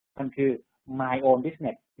ามันคือ my own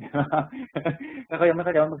business แล้วเขายังไม่เ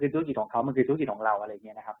ข้าใจว่ามันคือธุรกิจของเขามันคือธุรกิจของเราอะไรเ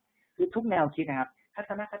งี้ยนะครับคือทุกแนวคิดนะครับทั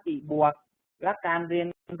ศนคติบวกและการเรียน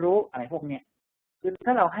รู้อะไรพวกเนี้ยคือ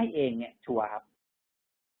ถ้าเราให้เองเนี่ยชัวร์ครับ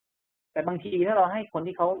แต่บางทีถ้าเราให้คน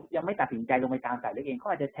ที่เขายังไม่ตัดสินใจลงไปตามสายเลือกเองเขา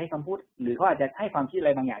อาจจะใช้คำพูดหรือเขาอาจจะให้ความคิดอะไ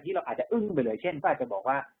รบางอย่างที่เราอาจจะอึ้งไปเลยเช่นก็อาจจะบอก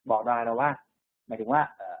ดาวเราว่าหมายถึงว่า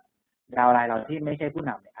ดาวไลน์เราที่ไม่ใช่ผู้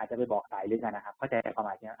นำเนี่ยอาจจะไปบอกสายลึกกันนะครับเข้าใจความห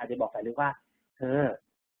มายใช่ไหมอาจจะบอกสายลึกว่า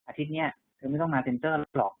อาทิตย์เนี้ยเธอไม่ต้องมาเซ็นเตอร์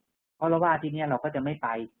หรอกเพราะเราว่าอาทิตย์เนี้ยเราก็จะไม่ไป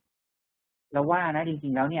เราว่านะจริ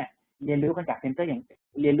งๆแล้วเนี่ยเรียนรู้กันจากเซ็นเตอร์อย่าง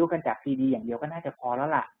เรียนรู้กันจากซีดีอย่างเดียวก็น่าจะพอแล้ว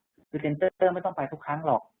ล่ะคือเซ็นเตอร์ไม่ต้องไปทุกครั้งห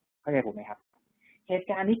รอกเข้าใจผมไหมครับเหตุ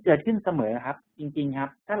การณ์นี้เกิดขึ้นเสมอครับจริงๆครับ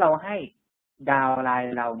ถ้าเราให้ดาวไล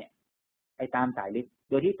น์เราเนี่ยไปตามสายลึก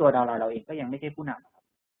โดยที่ตัวดาวไลน์เราเองก็ยังไม่ใช่ผู้นำครับ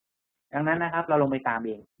ดังนั้นนะครับเราลงไปตามเ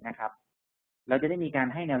องนะครับเราจะได้มีการ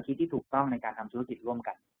ให้แนวคิดที่ถูกต้องในการทำธุรกิจร่วม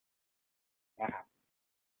กันนะครับ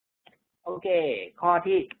โอเคข้อ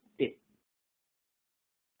ที่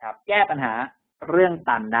10ครับแก้ปัญหาเรื่อง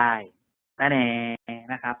ตันได้นั่นเอง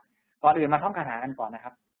นะครับก่อนอื่นมาท่องคาถากันก่อนนะค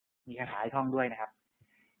รับมีคาถาให้ท่องด้วยนะครับ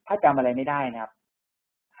ถ้าจำอะไรไม่ได้นะครับ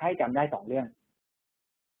ให้จำได้2เรื่อง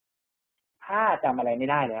ถ้าจำอะไรไม่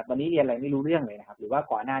ได้เลยครับวันนี้เรียนอะไรไม่รู้เรื่องเลยนะครับหรือว่า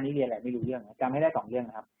ก่อนหน้านี้เรียนอะไรไม่รู้เรื่องจำให้ได้2เรื่อง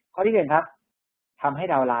นะครับข้อที่1ครับทำให้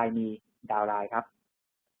ดาวไลน์มีดาวไลน์ครับ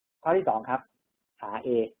ข้อที่2ครับหา A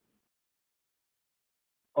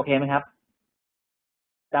โอเคไหมครับ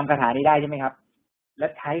จำคาถานี้ได้ใช่ไหมครับแล้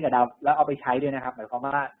วใช้กับดาวแล้วเอาไปใช้ด้วยนะครับหมายความ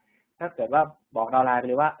ว่าถ้าเกิดว่าบอกดาวไลน์ไป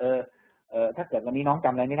เลยว่าถ้าเกิดวันนี้น้องจ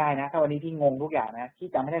ำอะไรไม่ได้นะถ้าวันนี้พี่งงทุกอย่างนะที่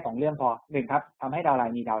จำให้ได้2เรื่องพอ1ครับทำให้ดาวไล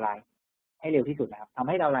น์มีดาวไลน์ให้เร็วที่สุดนะครับทำใ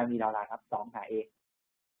ห้ดาวไลน์มีดาวไลน์ครับ2หา A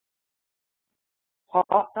เพรา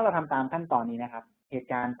ะถ้าเราทำตามขั้นตอนนี้นะครับเหตุ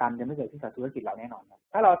การณ์ตันจะไม่เกิดขึ้นกับธุรกิจเราแน่นอนครับ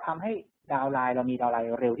ถ้าเราทำให้ดาวไลน์เรามีดาวไลน์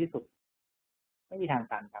เร็วที่สุดไม่มีทาง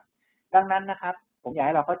ตันครับดังนั้นนะครับผมอยากใ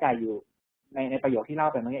ห้เราเข้าใจอยู่ในประโยคที่เล่า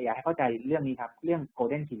ไปเมื่อกี้อยากให้เข้าใจเรื่องนี้ครับเรื่อง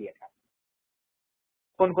golden period ครับ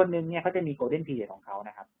คนหนึ่งเนี่ยเขาจะมี golden period ของเขา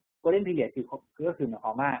นะครับ golden period ก็คือหมายคว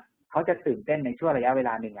ามว่าเขาจะตื่นเต้นในช่วงระยะเวล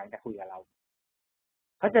าหนึ่งหลังจากคุยกับเรา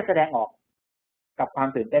เขาจะแสดงออกกับความ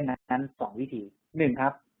ตื่นเต้นนั้น2วิธี1ครั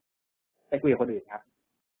บไปคุยกับคนอื่นครับ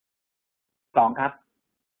2ครับ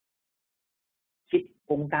คิด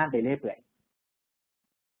ฟุ้งซ่านไปเรื่อยเปื่อย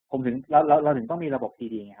ผมถึงเราถึงต้องมีระบบ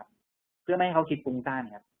CD ไงครับเพื่อไม่ให้เขาคิดฟุ้งซ่า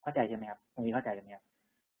นครับเข้าใจใช่ไหมครับตรงนี้เข้าใจใช่ไหมครับ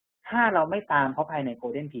ถ้าเราไม่ตามเขาภายใน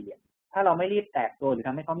golden period ถ้าเราไม่รีบแตกตัวหรือท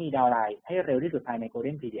ำให้เขามีดาวไลน์ให้เร็วที่สุดภายใน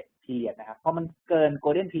golden period นะครับพอมันเกิน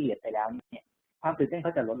golden period ไปแล้วเนี่ยความตื่นเต้นเข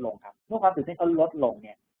าจะลดลงครับเมื่อความตื่นเต้นเขาลดลงเ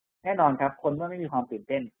นี่ยแน่นอนครับคนเมื่อไม่มีความตื่น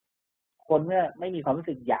เต้นคนเมื่อไม่มีความรู้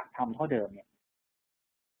สึกอยากทำเท่าเดิมเนี่ย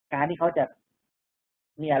การที่เขาจะ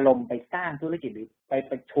มีอารมณ์ไปสร้างธุรกิจหรือไป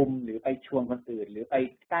ประชุมหรือไปชวนคนอื่นหรือไป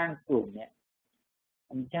สร้างกลุ่มเนี่ย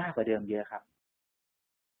มันยากกว่าเดิมเยอะครับ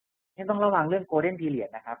ยังต้องระวังเรื่อง golden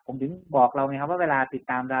period นะครับผมถึงบอกเราไงครับว่าเวลาติด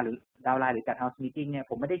ตามดาวไลน์หรือจัด house meeting เนี่ย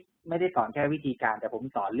ผมไม่ได้สอนแค่วิธีการแต่ผม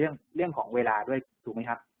สอนเรื่องของเวลาด้วยถูกไหม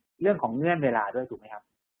ครับเรื่องของเงื่อนเวลาด้วยถูกไหมครับ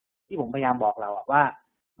ที่ผมพยายามบอกเราว่า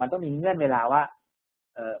มันต้องมีเงื่อนเวลาว่า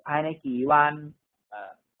ภายในกี่วัน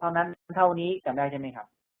เท่านั้นเท่านี้จำได้ใช่ไหมครับ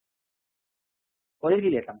golden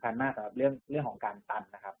period สำคัญมากสำหรับเรื่องของการตัน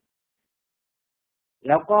นะครับแ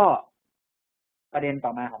ล้วก็ประเด็นต่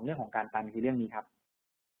อมาของเรื่องของการตันคือเรื่องนี้ครับ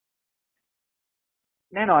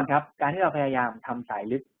แน่นอนครับการที่เราพยายามทำสาย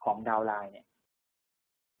ลึกของดาวไลน์เนี่ย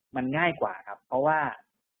มันง่ายกว่าครับเพราะว่า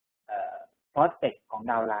prospect ของ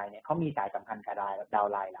ดาวไลน์เนี่ยเขามีสายสัมพันธ์กับดาว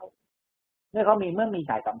ไลน์เรา เมื่อมี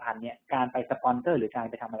สายสัมพันธ์เนี่ยการไปสปอนเซอร์หรือการ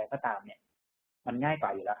ไปทำอะไรก็ตามเนี่ยมันง่ายกว่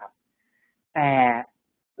าอยู่แล้วครับแต่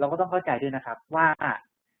เราก็ต้องเข้าใจด้วยนะครับว่า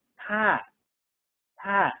ถ้า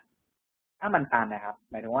ถ้าถ้ามันตันนะครับ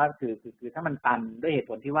หมายถึงว่าคือถ้ามันตันด้วยเหตุ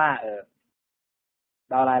ผลที่ว่า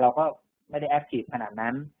ดาวไลน์เราก็ไม่ได้แอคทีฟขนาด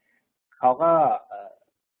นั้นเขาก็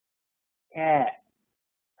แค่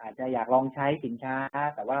อาจจะอยากลองใช้สินค้า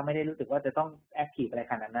แต่ว่าไม่ได้รู้สึกว่าจะต้องแอคทีฟอะไร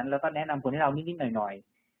ขนาดนั้นแล้วก็แนะนำคนให้เรานิดๆหน่อย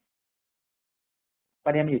ๆป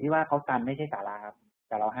ระเด็นมันอยู่ที่ว่าเขาตันไม่ใช่สาระครับแ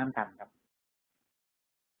ต่เราห้ามตันครับ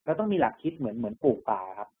เราต้องมีหลักคิดเหมือนปลูกป่า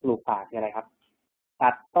ครับปลูกป่าคืออะไรครับตั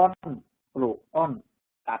ดต้นปลูกต้น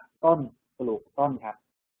ตัดต้นปลูกต้นครับ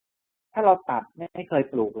ถ้าเราตัดไม่เคย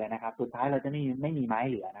ปลูกเลยนะครับสุดท้ายเราจะไม่มีไม้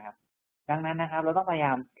เหลือนะครับดังนั้นนะครับเราต้องพยาย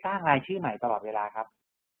ามสร้างรายชื่อใหม่ตลอดเวลาครับ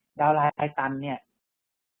ดาวไลน์ตันเนี่ย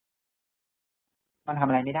มันทำ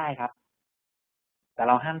อะไรไม่ได้ครับแต่เ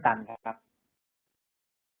ราห้ามตันครับ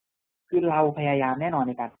คือเราพยายามแน่นอน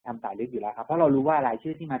ในการทำสายลึกอยู่แล้วครับเพราะเรารู้ว่าราย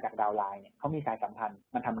ชื่อที่มาจากดาวไลน์เนี่ยเขามีสายสัมพันธ์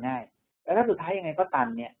มันทำง่ายแต่ถ้าสุดท้ายยังไงก็ตัน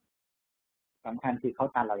เนี่ยสำคัญคือเขา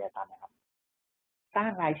ตันเราอย่าตันนะครับสร้า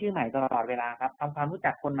งรายชื่อใหม่ตลอดเวลาครับทำความรู้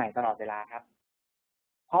จักคนใหม่ตลอดเวลาครับ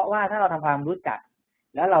เพราะว่าถ้าเราทำความรู้จัก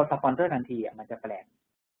แล้วเราสปอนเซอร์ทันทีมันจะแปลก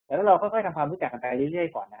แล้วเราค่อยๆทำความรู้จักกันไปเรื่อย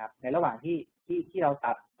ๆก่อนนะครับในระหว่างที่เรา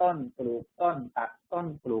ตัดต้นปลูกต้นตัดต้น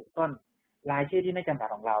ปลูกต้นรายชื่อที่ไม่จำกัด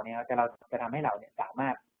ของเราเนี่ยเราจะทำให้เราเนี่ยสามา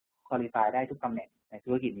รถควอลิฟายได้ทุกตำแหน่งในธุ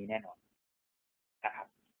รกิจนี้แน่นอนนะครับ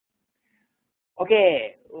โอเค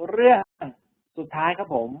เรื่องสุดท้ายครับ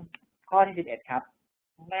ผมข้อที่11ครับ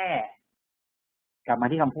แม่กลับมา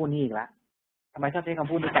ที่คำพูดนี้อีกแล้วทำไมชอบใช้คำ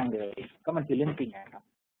พูดนี้จังเลยก็มันคือเรื่องจริงนะครับ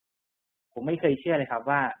ผมไม่เคยเชื่อเลยครับ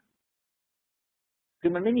ว่าคื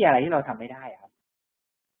อมันไม่มีอะไรที่เราทำไม่ได้ครับ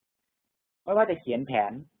ไม่ว่าจะเขียนแผ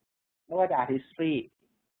นไม่ว่าจะ artistry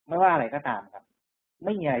ไม่ว่าอะไรก็ตามครับไ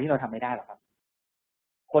ม่มีอะไรที่เราทำไม่ได้หรอกครับ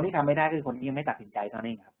คนที่ทำไม่ได้คือคนที่ยังไม่ตัดสินใจเท่านั้นเ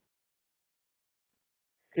องครับ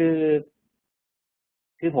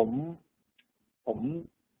คือผม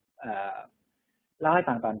เล่าให้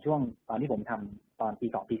ฟังตอนที่ผมทำตอนปี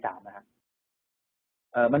 2 ปี 3นะครับ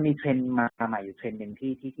มันมีเทรนด์มาใหม่อยู่เทรนด์หนึ่ง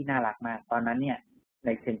ที่น่ารักมากตอนนั้นเนี่ยใน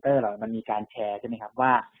เซ็นเตอร์เรามันมีการแชร์ใช่ไหมครับว่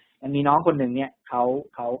ามันมีน้องคนหนึ่งเนี่ยเ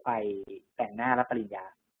ขาไปแต่งหน้ารับปริญญา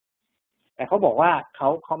แต่เขาบอกว่าเ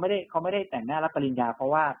ขาไม่ได้แต่งหน้ารับปริญญาเพรา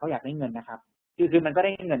ะว่าเขาอยากได้เงินนะครับคือมันก็ไ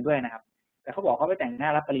ด้เงินด้วยนะครับแต่เขาบอกเขาไปแต่งหน้า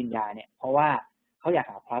รับปริญญาเนี่ยเพราะว่าเขาอยาก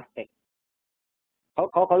หา prospect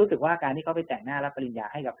เขารู้สึกว่าการที่เขาไปแต่งหน้ารับปริญญา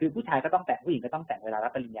ให้กับคือผู้ชายก็ต้องแต่งผู้หญิงก็ต้องแต่งเวลารั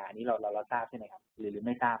บปริญญานี้เราทราบใช่ไหมครับหรือไ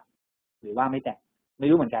ม่ทราบหรือว่าไม่แต่งไม่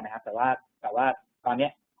รู้เหมือนกันนะครับแต่ว่าตอนเนี้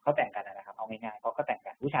ยเขาแต่งกันนะครับเอาง่ายๆเขาก็แต่ง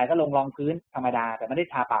กันผู้ชายก็ลงรองพื้นธรรมดาแต่ไม่ได้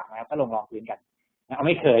ทาปากนะครับก็ลงรองพื้นกันเอาไ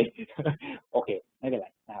ม่เคย โอเคไม่เป็นไร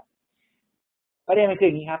นะครับประเด็นมันคืออ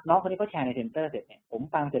ย่างนี้ครับน้องคนนี้เขาแชร์ในเซ็นเตอร์เสร็จเนี่ยผม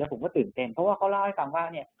ฟังเสร็จแล้วผมก็ตื่นเต้นเพราะว่าเขาเล่าให้ฟังว่า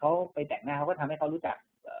เนี่ยเขาไปแต่งหน้าเขาก็ทำให้เขารู้จัก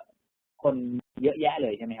คนเยอะแยะเล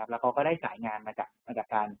ยใช่ไหมครับแล้วเขาก็ได้สายงานมาจาก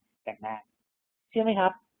การแต่งหน้าเชื่อไหมครั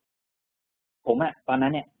บผมตอนนั้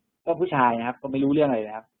นเนี่ยก็ผู้ชายนะครับก็ไม่รู้เรื่องอะไร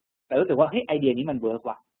นะครับแต่รู้สึกว่าเฮ้ยไอเดียนี้มันเวิร์ก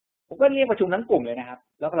ว่ะผมก็เรียกประชุมทั้งกลุ่มเลยนะครับ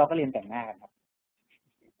แล้วเราก็เรียนแต่งหน้ากันครับ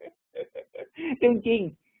จริง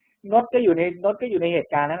ๆนดก็อยู่ในเห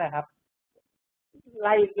ตุการณ์นั้นนะครับไ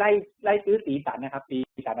ล่ซื้อสีสันนะครับสี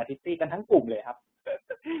สันอาร์ติสตี้กันทั้งกลุ่มเลยครับ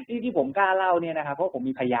ที่ผมกล้าเล่าเนี่ยนะครับเพราะผม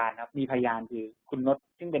มีพยานครับมีพยานคือคุณนด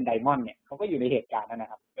ซึ่งเป็นไดมอนด์เนี่ยเขาก็อยู่ในเหตุการณ์นั้นน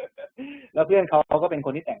ะครับแล้วเพื่อนเขาก็เป็นค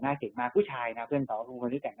นที่แต่งหน้าเก่งมากผู้ชายนะเพื่อนเขาเป็นค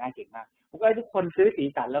นที่แต่งหน้าเก่งมากผมก็ให้ทุกคนซื้อสี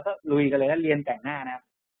สันแล้วก็ลุยกันเลยแล้วเรียนแต่งหน้านะครับ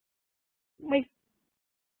ไม่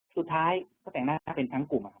สุดท้ายก็แต่งหน้าเป็นทั้ง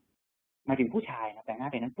กลุ่มครับหมายถึงผู้ชายนะแต่งหน้า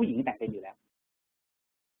เป็นทั้งผู้หญิงแต่งเป็นอยู่แล้ว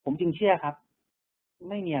ผมจึงเชื่อครับ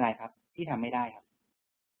ไม่มีอะไรครับที่ทำไม่ได้ครับ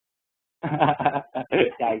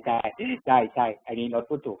ใช่อันนี้โน้ต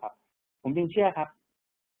พูดถูกครับผมจึงเชื่อครับ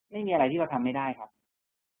ไม่มีอะไรที่เราทำไม่ได้ครับ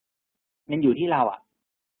มันอยู่ที่เรา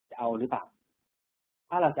จะเอาหรือเปล่า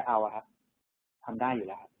ถ้าเราจะเอาครับทำได้อยู่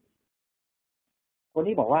แล้วครับคน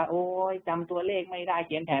ที่บอกว่าโอ้ยจำตัวเลขไม่ได้เ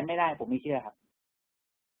ขียนแผนไม่ได้ผมไม่เชื่อครับ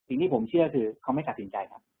สิ่งที่ผมเชื่อคือเขาไม่ตัดสินใจ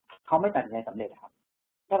ครับเขาไม่ตัดสินใจสำเร็จครับ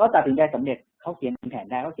ถ้าเขาตัดสินใจสำเร็จเขาเขียนแผน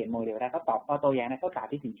ได้เขาเขียนโมเดลได้เขาตอบข้อโต้แย้งได้เขาส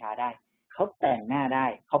าธิตสินค้าได้เขาแต่งหน้าได้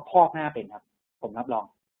เขาพอกหน้าเป็นครับผมรับรอง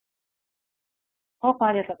เพราะ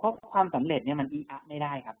ความสำเร็จเนี่ยมันไม่ไ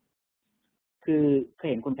ด้ครับคือเคย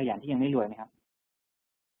เห็นคนขยันที่ยังไม่รวยไหมครับ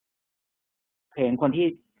เคยเห็นคนที่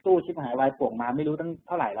สู้ชิบหายวายป่วงมาไม่รู้ตั้งเ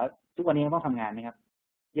ท่าไหร่แล้วทุกวันนี้ต้องทำงานไหมครับ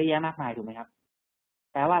เยอะแยะมากมายถูกไหมครับ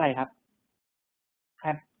แปลว่าอะไรครับ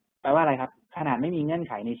แปลว่าอะไรครับขนาดไม่มีเงื่อน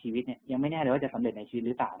ไขในชีวิตเนี่ยยังไม่แน่เลยว่าจะสำเร็จในชีวิตห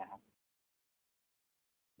รือเปล่านะครับ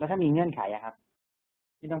แล้วถ้ามีเงื่อนไขครับ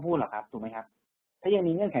ไม่ต้องพูดหรอกครับถูกไหมครับถ้ายัง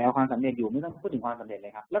มีเงื่อนไขเอาความสำเร็จอยู่ไม่ต้องพูดถึงความสำเร็จเล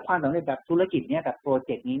ยครับแล้วความสำเร็จแบบธุรกิจเนี่ยแบบโปรเ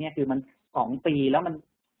จกต์นี้เนี่ยคือมัน2 ปีแล้วมัน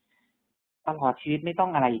ตลอดชีวิตไม่ต้อ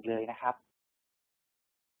งอะไรอีกเลยนะครับ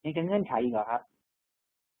ยังจะเงื่อนไขอีกเหรอครับ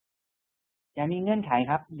อย่ามีเงื่อนไข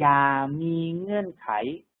ครับอย่ามีเงื่อนไข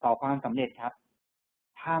ต่อความสำเร็จครับ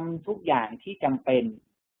ทำทุกอย่างที่จำเป็น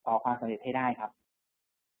ต่อความสำเร็จให้ได้ครับ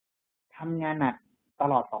ทำงานหนักต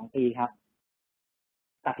ลอด2 ปีครับ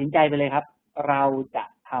ตัดสินใจไปเลยครับเราจะ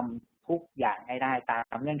ทำทุกอย่างให้ได้ตา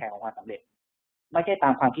มเงื่อนไขของความสำเร็จไม่ใช่ตา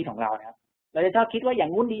มความคิดของเรานะครับเราจะชอบคิดว่าอย่าง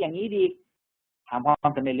งู้นดีอย่างนี้ดีถามควา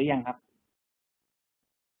มสำเร็จหรือยังครับ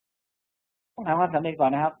ต้องถามความสำเร็จก่อ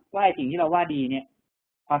นนะครับว่าสิ่งที่เราว่าดีเนี่ย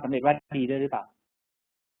ความสำเร็จว่าดีด้วยหรือเปล่า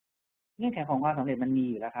เงื่อนไขของความสำเร็จมันมี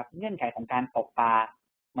อยู่แล้วครับเงื่อนไขของการตกปลา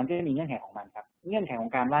มันก็มีเงื่อนไขของมันครับเงื่อนไขขอ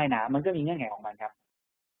งการว่ายน้ำมันก็มีเงื่อนไขของมันครับ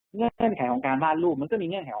เงื่อนไขของการวาดรูปมันก็มี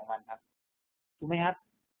เงื่อนไขของมันครับถูกไหมครับ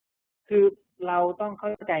คือเราต้องเข้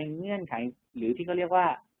าใจเงื่อนไขหรือที่เขาเรียกว่า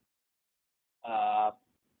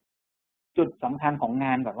จุดสำคัญของง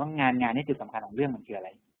านก่อนว่างานนี้จุดสำคัญของเรื่องมันคืออะไร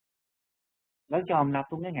แล้วยอมรับ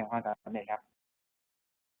ทุกเงื่อนไขของความสำเร็จครับ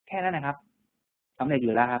แค่นั้นนะครับสำเร็จอ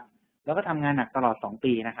ยู่แล้วครับแล้วก็ทำงานหนักตลอด2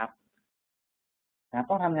 ปีนะครับ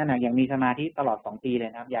ต้องทำงานหนักอย่างมีสมาธิตลอด2 ปีเลย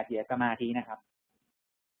นะครับอย่าเสียสมาธินะครับ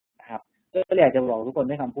ก็เลยอยากจะบอกทุกคน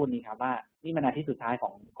ด้วยคำพูดนี้ครับว่านี่มันอาทิตย์สุดท้ายขอ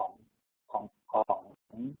ง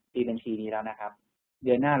ปีบัญชีนี้แล้วนะครับเ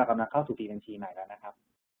ดือนหน้าเรากำลังเข้าสู่ปีบัญชีใหม่แล้วนะครับ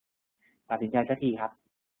ตัดสินใจสักทีครับ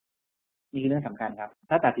นี่คือเรื่องสำคัญครับ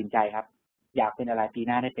ถ้าตัดสินใจครับอยากเป็นอะไรปีห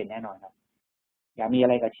น้าได้เป็นแน่นอนครับอยากมีอะ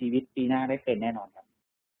ไรกับชีวิตปีหน้าได้เป็นแน่นอนครับ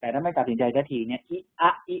แต่ถ้าไม่ตัดสินใจสักทีเนี่ย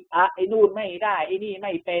ไอ้นู่นไม่ได้ไอ้นี่ไ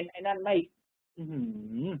ม่เป็นไอ้นั่นไม่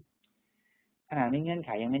ขนาดไม่เงื่อนไข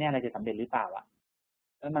ยังไม่แน่อะไรจะสำเร็จหรือเปล่าอ่ะ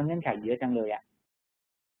แล้วมันเงื่อนไขเยอะจังเลยอ่ะ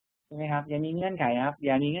ใช่ไหมครับอย่ามีเงื่อนไขครับอ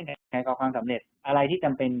ย่ามีเงื่อนไขต่อความสำเร็จอะไรที่จ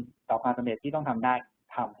ำเป็นต่อความสำเร็จที่ต้องทำได้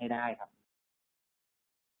ทำให้ได้ครับ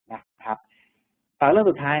นะครับฝากเรื่อง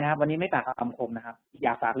สุดท้ายนะครับวันนี้ไม่ฝากคำคมนะครับอย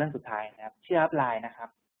ากฝากเรื่องสุดท้ายนะครับเชื่ออัพไลน์นะครับ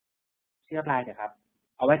เชื่ออัพไลน์เถอะครับ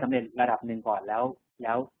เอาไว้สำเร็จระดับหนึ่งก่อนแล้ว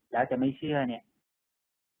จะไม่เชื่อเนี่ย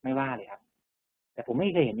ไม่ว่าเลยครับแต่ผมไม่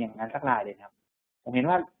เคยเห็นอย่างนั้นสักรายเลยครับผมเห็น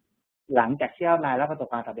ว่าหลังจากเชื่ออัพไลน์แล้วประสบ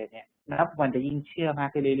ความสำเร็จเนี่ยนับวันจะยิ่งเชื่อมาก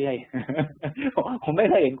ขึ้นเรื่อยๆ ผมไม่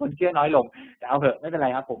เคยเห็นคนเชื่อน้อยลงแต่เอาเถอะไม่เป็นไร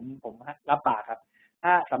ครับผมรับปากครับถ้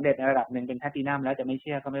าสำเร็จในระดับหนึ่งเป็นแพลตินัมแล้วจะไม่เ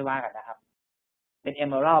ชื่อก็ไม่ว่ากันนะครับเป็นเอ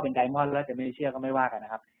เมอรัลด์เป็นไดมอนด์แล้วจะไม่เชื่อก็ไม่ว่ากันน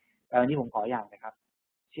ะครับแต่วันนี้ผมขออย่างนะครับ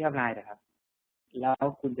เชื่ออัพไลน์นะครับแล้ว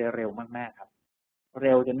คุณจะเร็วมากๆครับเ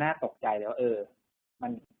ร็วจนน่าตกใจเลยว่ามั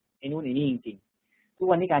นไอ้นู่นไอ้นี่จริงๆทุก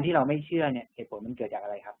วันนี้การที่เราไม่เชื่อเนี่ยเหตุผลมันเกิดจากอะ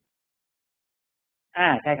ไรครับ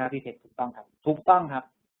ใช่ครับพี่เพชรถูกต้องครับถูกต้องครับ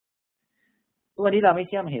ทุกวันนี้เราไม่เ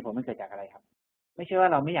ชื่อมันเหตุผลมันเกิดจากอะไรครับไม่ใช่ว่า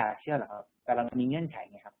เราไม่อยากเชื่อหรอกครับแต่เรามีเงื่อนไข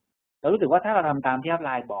ไงครับเรารู้สึกว่าถ้าเราทำตามที่อัพไล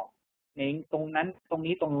น์บอกในตรงนั้นตรง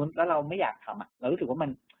นี้ตรงนู้นแล้วเราไม่อยากทำเรารู้สึกว่ามั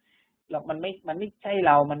นไม่ใช่เ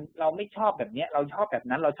ราไม่ชอบแบบนี้เราชอบแบบ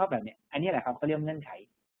นั้นเราชอบแบบนี้อันนี้แหละครับเขาเรียกเงื่อนไข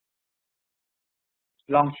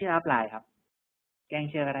ลองเชื่ออัพไลน์ครับแกล้ง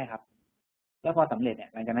เชื่อก็ได้ครับแล้วพอสำเร็จเนี่ย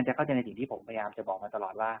หลังจากนั้นจะเข้าใจในสิ่งที่ผมพยายามจะบอกมาตลอ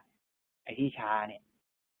ดว่าไอ้ที่ช้าเนี่ย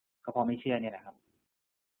ก็เพราะไม่เชื่อเนี่ยแหละครับ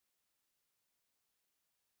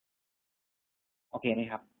โอเคไหม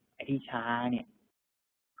ครับไอ้ที่ช้าเนี่ย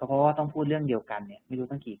ก็เพราะว่าต้องพูดเรื่องเดียวกันเนี่ยไม่รู้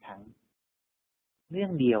ตั้งกี่ครั้งเรื่อ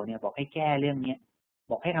งเดียวเนี่ยบอกให้แก้เรื่องเนี้ย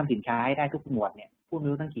บอกให้ทำสินค้าให้ได้ทุกหมวดเนี่ยพูดไม่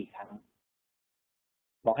รู้ตั้งกี่ครั้ง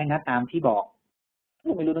บอกให้นัดตามที่บอกพู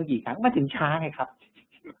ดไม่รู้ตั้งกี่ครั้งมาถึงช้าไงครับ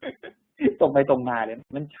ตรงไปตรงมาเลย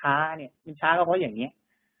มันช้าเนี่ยมันช้าก็เพราะอย่างเนี้ย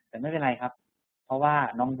แต่ไม่เป็นไรครับเพราะว่า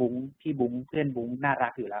น้องบุ้งพี่บุ้งเพื่อนบุ้งน่ารั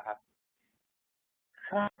กอยู่แล้วครับ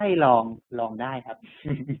ให้ลองได้ครับ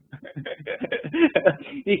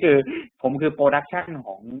นี่คือผมคือโปรดักชันข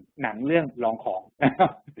องหนังเรื่องลองของ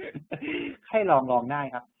ให้ลองได้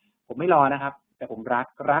ครับผมไม่รอนะครับแต่ผมรัก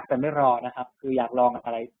แต่ไม่รอนะครับคืออยากลองอ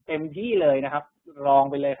ะไรเต็มที่เลยนะครับลอง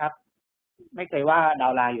ไปเลยครับไม่เคยว่าดา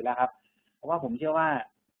วไลน์อยู่แล้วครับเพราะว่าผมเชื่อว่า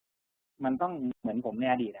มันต้องเหมือนผมใน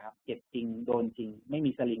อดีตนะครับเจ็บจริงโดนจริงไม่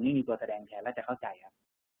มีสลิงไม่มีตัวแสดงแทนแล้วจะเข้าใจครับ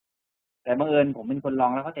แต่บังเอิญผมเป็นคนลอ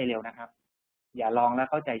งแล้วเข้าใจเร็วนะครับอย่าลองแล้ว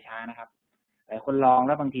เข้าใจช้านะครับแต่คนลองแ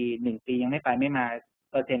ล้วบางที1 ปียังไม่ไปไม่มา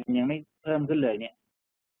เปอร์เซ็นต์ยังไม่เพิ่มขึ้นเลยเนี่ย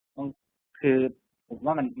คือผม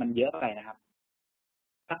ว่ามันเยอะไปนะครับ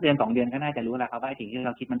สักเดือน2 เดือนก็น่าจะรู้แล้วครับว่าสิ่งที่เร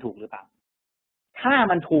าคิดมันถูกหรือเปล่าถ้า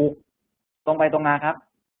มันถูกตรงไปตรงมาครับ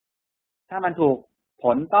ถ้ามันถูกผ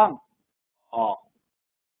ลต้องออก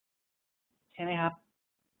ใช่ไหมครับ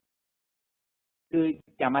คือ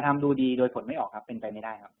อย่ามาทำดูดีโดยผลไม่ออกครับเป็นไปไม่ไ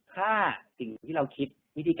ด้ครับถ้าสิ่งที่เราคิด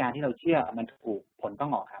วิธีการที่เราเชื่อมันถูกผลต้อ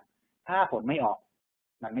งออกครับถ้าผลไม่ออก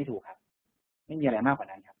มันไม่ถูกครับไม่มีอะไรมากกว่า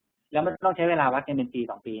นั้นครับแล้วมันต้องใช้เวลาวัดกันเป็นปี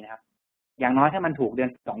2 ปีนะครับอย่างน้อยถ้ามันถูกเดือน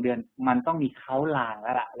2 เดือนมันต้องมีเค้าลางแ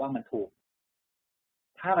ล้วล่ะว่ามันถูก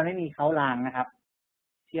ถ้ามันไม่มีเค้าลางนะครับ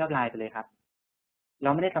เชื่อลายไปเลยครับ เรา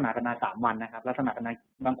ไม่ได้สมัครกันมา3 วันนะครับเราสมัครกันมา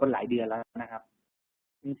บางคนหลายเดือนแล้วนะครับ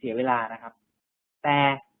มันเสียเวลานะครับ แต่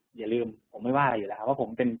อย่าลืมผมไม่ว่าอะไรอยู่แล้วว่าผม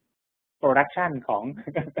เป็นโปรดักชันของ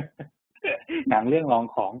หนังเรื่องลอง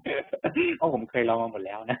ของ เพราะผมเคยลองมาหมดแ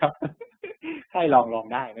ล้วนะครับใครลอง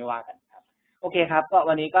ได้ไม่ว่ากันครับโอเคครับก็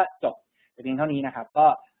วันนี้ก็จบเพียงเท่านี้นะครับก็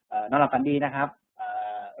นอนหลับฝันดีนะครับ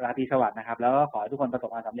ราตรีสวัสดิ์นะครับแล้วก็ขอให้ทุกคนประสบ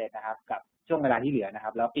ความสำเร็จนะครับกับช่วงเวลาที่เหลือนะค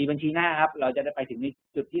รับแล้วปีบัญชีหน้าครับเราจะได้ไปถึงใน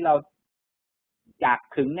จุดที่เราอยาก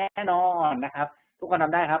ถึงแน่นอนนะครับทุกคนท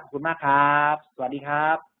ำได้ครับขอบคุณมากครับสวัสดีครั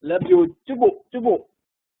บเลิฟยูจุบุ